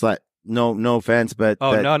bucks that, no offense, but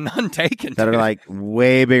none taken. That are like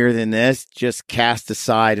way bigger than this, just cast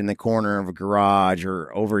aside in the corner of a garage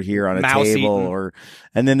or over here on a table.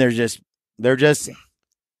 And then they're just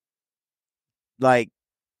like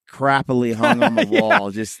crappily hung on the wall,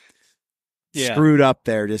 just screwed up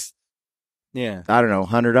there. Just, I don't know,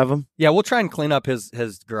 100 of them. Yeah, we'll try and clean up his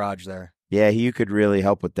garage there. Yeah, you could really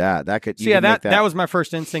help with that. That was my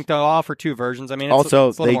first instinct. I'll offer two versions. I mean,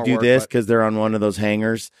 it's they do this because they're on one of those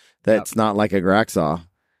hangers that's not like a Grakksaw.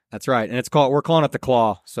 That's right, and we're calling it the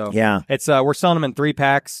Claw. So yeah, it's we're selling them in 3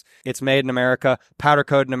 packs. It's made in America, powder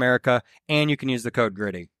coated in America, and you can use the code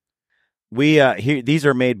Gritty. We here these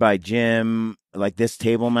are made by Jim, like this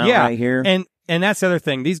table mount right here. And that's the other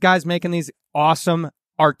thing. These guys making these awesome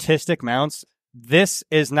artistic mounts. This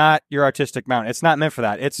is not your artistic mount. It's not meant for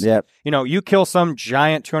that. It's you kill some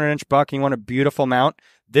giant 200-inch buck and you want a beautiful mount.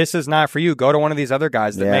 This is not for you. Go to one of these other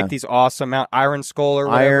guys that make these awesome mount, Iron Skull or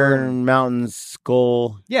whatever. Iron Mountain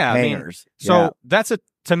Skull hangers. That's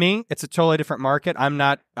to me, it's a totally different market. I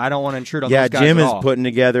don't want to intrude on those guys Jim at is all. Putting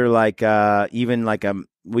together like even like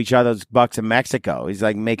we shot those bucks in Mexico. He's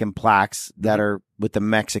like making plaques that are with the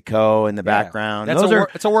Mexico in the background.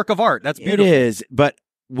 It's a work of art. That's beautiful. It is, but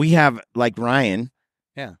we have, like Ryan,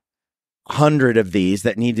 100 of these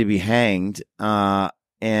that need to be hanged, and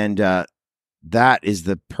that is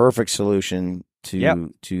the perfect solution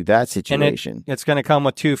to that situation. And it's going to come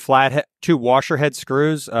with 2 washer head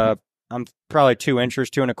screws. I'm probably 2 inches,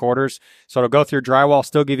 2 1/4. So it'll go through drywall,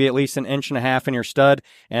 still give you at least 1.5 inches in your stud,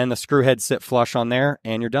 and the screw heads sit flush on there,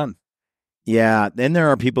 and you're done. Yeah. Then there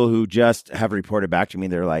are people who just have reported back to me.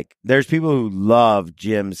 They're like, there's people who love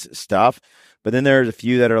Jim's stuff, but then there's a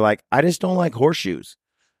few that are like, I just don't like horseshoes.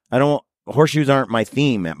 Horseshoes aren't my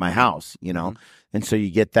theme at my house, And so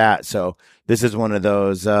you get that. So this is one of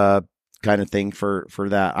those kind of thing for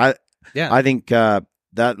that. I think that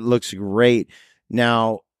looks great.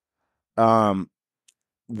 Now,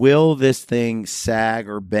 will this thing sag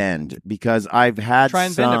or bend? Because I've had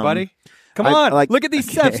bend it, buddy. Come on, look at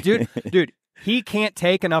these steps, dude. Dude, He can't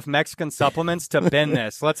take enough Mexican supplements to bend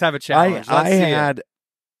this. Let's have a challenge.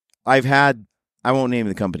 I've had, I won't name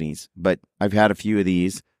the companies, but I've had a few of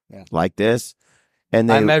these like this.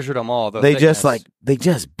 And I measured them all. They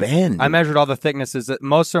just bend. I measured all the thicknesses.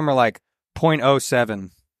 Most of them are like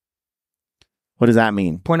 0.07. What does that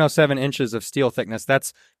mean? 0.07 inches of steel thickness.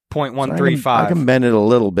 That's 0.135. I can bend it a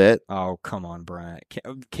little bit. Oh, come on, Brian.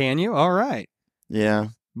 Can you? All right. Yeah.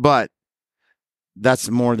 But that's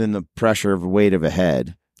more than the pressure of weight of a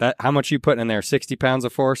head. How much you putting in there? 60 pounds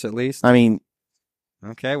of force at least? I mean.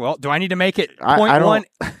 Okay, well, do I need to make it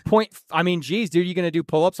I mean, geez, dude, you going to do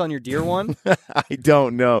pull-ups on your deer one? I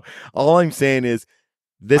don't know. All I'm saying is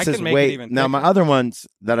this is weight. Now, my other ones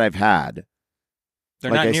that I've had,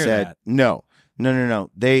 they're not near that. No.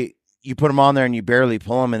 You put them on there and you barely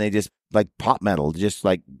pull them and they just like pop metal, just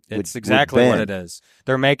like it's exactly what it is.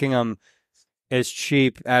 They're making them as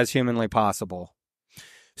cheap as humanly possible.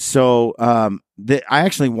 So I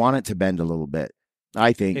actually want it to bend a little bit.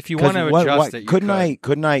 I think if you want to adjust it, couldn't I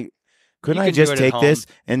just take this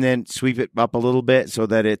and then sweep it up a little bit so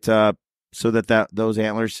that it those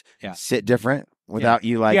antlers sit different without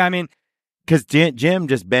you like. Yeah, I mean, because Jim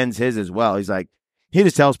just bends his as well. He's like, he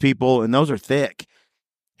just tells people, and those are thick.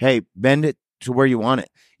 Hey, bend it to where you want it.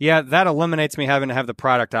 Yeah, that eliminates me having to have the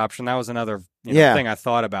product option. That was another thing I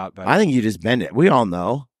thought about. But I think you just bend it. We all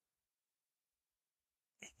know.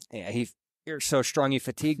 Yeah, you're so strong you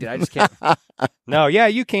fatigued it. I just can't. No, yeah,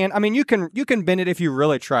 you can. I mean, you can bend it if you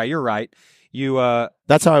really try. You're right.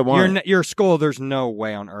 That's how I want it. Your skull, there's no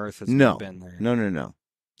way on earth it's going to bend there. No.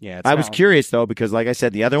 Yeah, I was curious though because, like I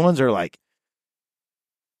said, the other ones are like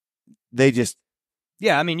they just.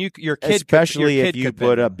 Yeah, I mean, your kid, especially if you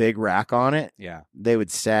put a big rack on it. Yeah, they would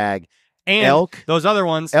sag. And those other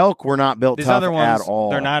ones, elk were not built tough at all.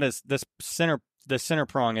 They're not as the center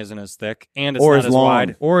prong isn't as thick, and it's not as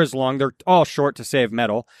wide or as long. They're all short to save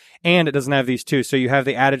metal, and it doesn't have these two. So you have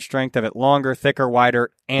the added strength of it longer, thicker, wider,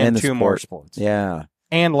 and two more sports. Yeah,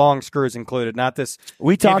 and long screws included. Not this.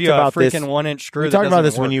 We talked about this. Freaking 1-inch screw. We talked about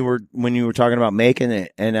this when you were talking about making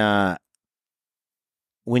it, and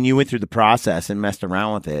when you went through the process and messed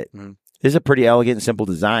around with it. Mm-hmm. This is a pretty elegant and simple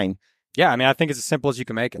design. Yeah, I mean, I think it's as simple as you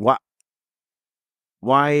can make it.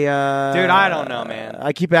 Why, dude? I don't know, man.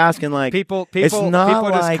 I keep asking, like people just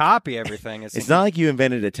copy everything. It's not like you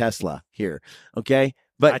invented a Tesla here, okay?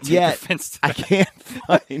 But yet, I can't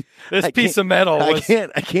find this piece of metal. I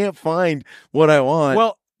can't find what I want.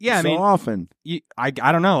 Well, yeah, I mean, often. I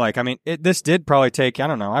don't know. Like, I mean, this did probably take. I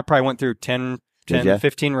don't know. I probably went through 10,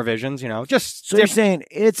 15 revisions. Just so you're saying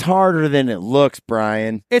it's harder than it looks,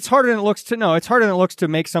 Brian. It's harder than it looks to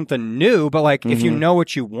make something new. But like, if you know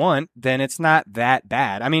what you want, then it's not that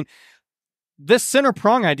bad. I mean, this center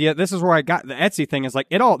prong idea. This is where I got the Etsy thing. Is like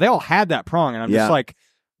they all had that prong, and I'm just like,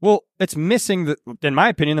 well, it's missing in my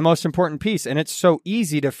opinion, the most important piece, and it's so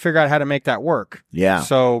easy to figure out how to make that work. Yeah.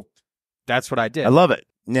 So that's what I did. I love it.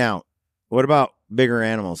 Now, what about bigger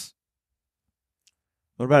animals?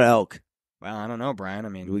 What about elk? Well, I don't know, Brian. I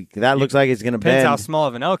mean, that looks like it's going to bend. Depends how small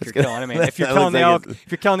of an elk you're killing. I mean, if you're killing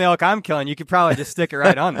the elk I'm killing, you could probably just stick it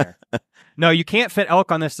right on there. No, you can't fit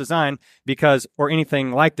elk on this design or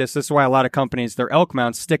anything like this. This is why a lot of companies, their elk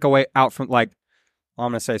mounts stick away out from I'm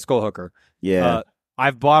going to say skull hooker. Yeah.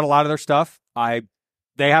 I've bought a lot of their stuff.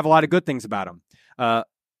 They have a lot of good things about them.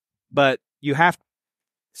 But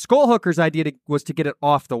skull hooker's idea was to get it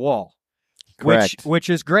off the wall. Correct. Which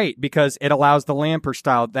is great because it allows the lamper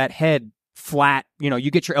style, that head flat, you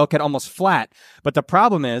get your elk head almost flat. But the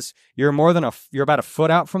problem is you're about a foot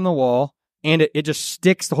out from the wall and it just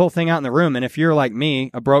sticks the whole thing out in the room. And if you're like me,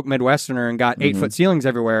 a broke Midwesterner and got 8-foot ceilings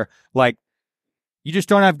everywhere, like you just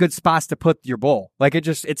don't have good spots to put your bull. Like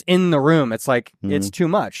it's in the room. It's like, it's too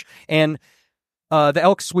much. And the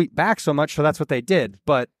elk sweep back so much. So that's what they did.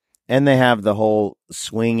 And they have the whole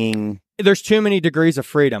swinging. There's too many degrees of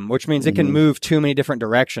freedom, which means it can move too many different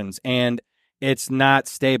directions. And it's not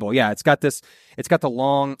stable. Yeah, it's got the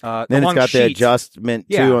long then it's got sheet. the adjustment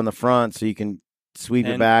too on the front, so you can sweep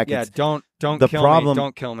it back. Yeah, don't kill me.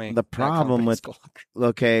 Don't kill me. The problem with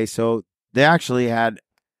so they actually had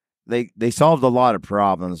they solved a lot of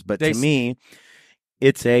problems, but to me,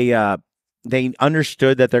 it's they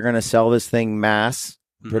understood that they're going to sell this thing mass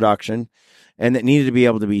production, and it needed to be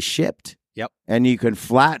able to be shipped. Yep, and you can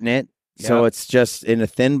flatten it so it's just in a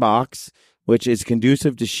thin box, which is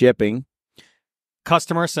conducive to shipping.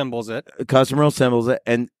 Customer assembles it,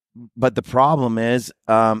 but the problem is,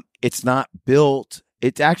 it's not built.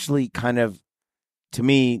 It's actually kind of, to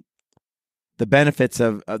me, the benefits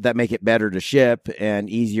of that make it better to ship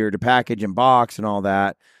and easier to package and box and all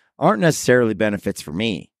that aren't necessarily benefits for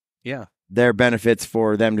me. Yeah, there are benefits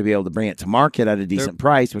for them to be able to bring it to market at a decent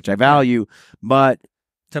price, which I value, but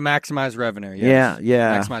to maximize revenue. Yes.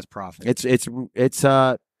 Yeah. Maximize profit. It's you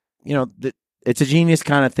know, it's a genius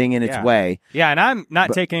kind of thing in its way. Yeah. And I'm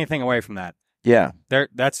not taking anything away from that. Yeah.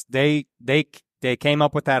 They came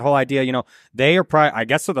up with that whole idea. You know, they are probably, I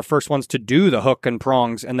guess, they're the first ones to do the hook and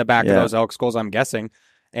prongs in the back of those elk skulls, I'm guessing.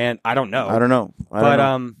 And I don't know.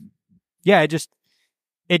 Yeah,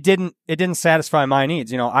 it didn't satisfy my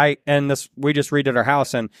needs. You know, we just redid our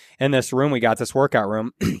house, and in this room we got, this workout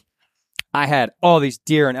room, I had all these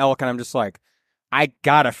deer and elk, and I'm just like, I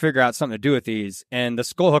gotta figure out something to do with these, and the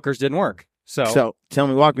skull hookers didn't work. So tell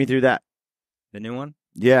me, walk me through that. The new one?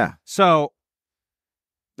 Yeah. So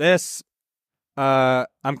this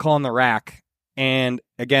I'm calling the rack. And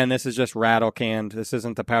again, this is just rattle canned. This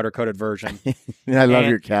isn't the powder coated version. I love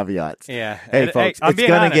your caveats. Yeah. Hey, folks, it's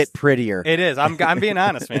going to get prettier. It is. I'm being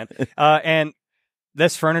honest, man. And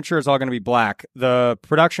this furniture is all going to be black. The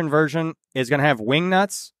production version is going to have wing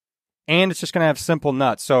nuts, and it's just going to have simple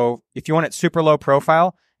nuts. So if you want it super low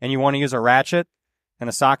profile and you want to use a ratchet and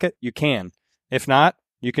a socket, you can. If not,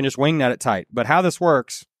 you can just wing nut it tight. But how this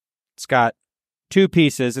works, it's got 2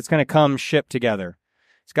 pieces. It's going to come shipped together.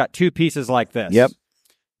 It's got 2 pieces like this. Yep.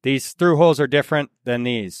 These through holes are different than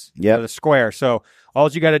these. Yep. They're the square. So all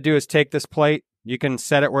you got to do is take this plate. You can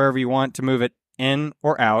set it wherever you want to move it in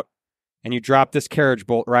or out, and you drop this carriage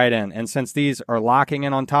bolt right in. And since these are locking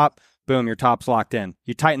in on top, boom, your top's locked in.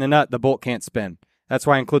 You tighten the nut, the bolt can't spin. That's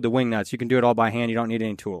why I include the wing nuts. You can do it all by hand. You don't need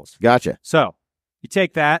any tools. Gotcha. So you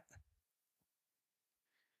take that,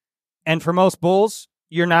 and for most bulls,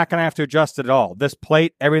 you're not going to have to adjust it at all. This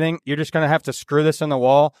plate, everything, you're just going to have to screw this in the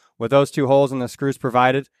wall with those 2 holes and the screws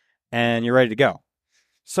provided, and you're ready to go.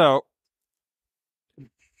 So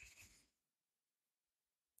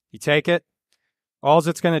you take it. All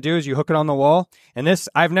it's going to do is you hook it on the wall. And this,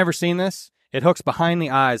 I've never seen this. It hooks behind the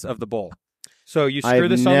eyes of the bull. So you screw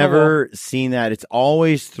this on the wall. I've never seen that. It's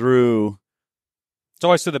always through. It's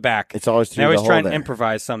always to the back. It's always through the hole. They always try and there.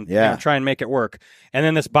 improvise something. Yeah. And try and make it work. And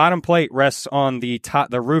then this bottom plate rests on the top,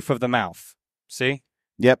 the roof of the mouth. See?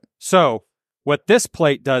 Yep. So what this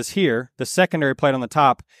plate does here, the secondary plate on the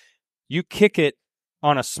top, you kick it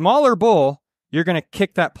on a smaller bull, you're going to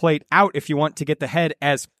kick that plate out if you want to get the head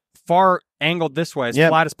as far angled this way, as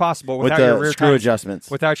flat as possible, without with your rear screw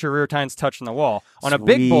adjustments. Without your rear tines touching the wall. On a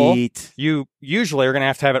big bull, you usually are going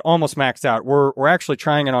to have it almost maxed out. We're actually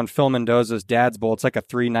trying it on Phil Mendoza's dad's bull. It's like a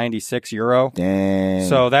 396 Euro. Dang.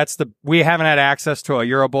 So we haven't had access to a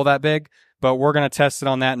Euro bull that big, but we're going to test it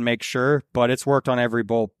on that and make sure. But it's worked on every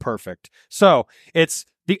bull perfect. So it's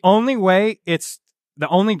the only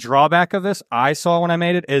drawback of this I saw when I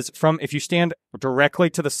made it is if you stand directly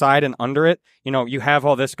to the side and under it, you know, you have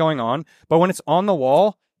all this going on. But when it's on the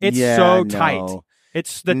wall, it's so tight.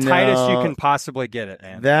 It's the tightest you can possibly get it,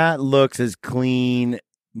 man. That looks as clean.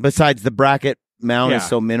 Besides, the bracket mount is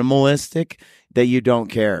so minimalistic that you don't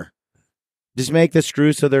care. Just make the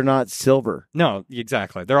screws so they're not silver. No,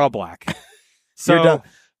 exactly. They're all black. So you're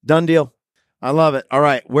done deal. I love it. All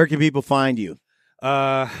right. Where can people find you?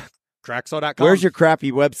 Grakksaw.com. Where's your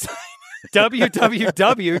crappy website?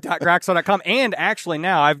 www.grakksaw.com. And actually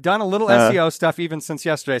now I've done a little SEO stuff even since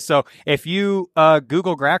yesterday. So if you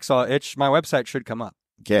Google Grakksaw, my website should come up.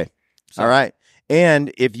 Okay. So. All right.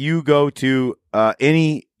 And if you go to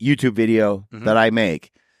any YouTube video that I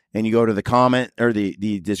make and you go to the comment or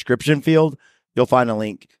the description field, you'll find a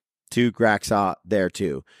link to Grakksaw there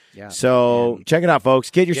too. Yeah. So check it out,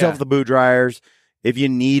 folks. Get yourself the boot dryers if you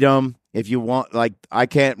need them. If you want, I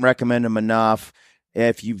can't recommend them enough.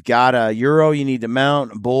 If you've got a Euro you need to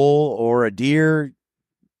mount, a bull or a deer,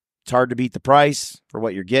 it's hard to beat the price for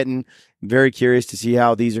what you're getting. I'm very curious to see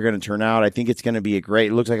how these are going to turn out. I think it's going to be it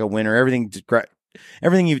looks like a winner. Everything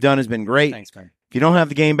you've done has been great. Thanks, man. If you don't have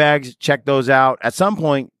the game bags, check those out. At some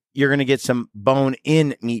point, you're going to get some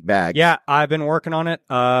bone-in meat bags. Yeah, I've been working on it.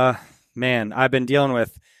 Man, I've been dealing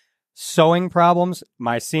with sewing problems.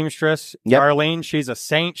 My seamstress, Darlene, she's a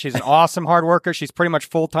saint. She's an awesome hard worker. She's pretty much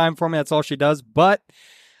full-time for me. That's all she does. But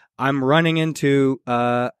I'm running into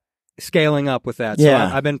scaling up with that. So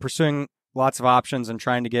I've been pursuing lots of options and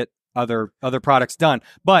trying to get other products done.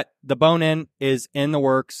 But the bone-in is in the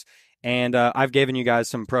works, and I've given you guys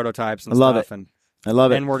some prototypes and stuff. I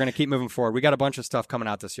love it. And we're going to keep moving forward. We got a bunch of stuff coming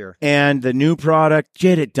out this year. And the new product,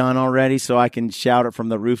 get it done already so I can shout it from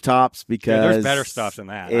the rooftops because there's better stuff than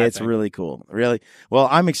that. It's really cool. Really. Well,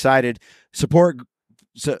 I'm excited. Support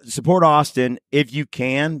Austin if you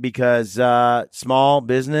can because small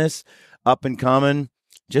business, up and coming,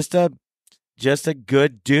 just a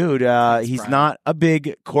good dude. He's not a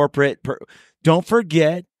big corporate. Don't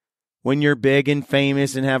forget, when you're big and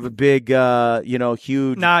famous and have a big,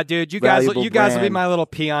 huge. Nah, dude, you guys will be brand. my little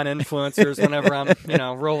peon influencers whenever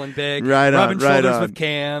I'm, rolling big, right rubbing on, right shoulders on. with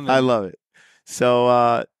Cam. I love it.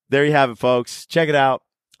 So there you have it, folks. Check it out.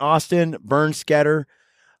 Austin, Bernskoetter,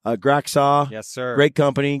 Grakksaw. Yes, sir. Great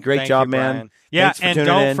company. Great job, man. Brian. Yeah, and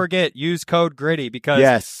don't forget, use code GRITTY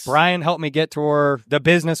because Brian helped me get to the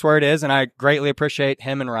business where it is, and I greatly appreciate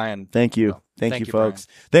him and Ryan. Thank you. So, thank you, folks.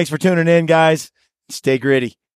 Brian. Thanks for tuning in, guys. Stay gritty.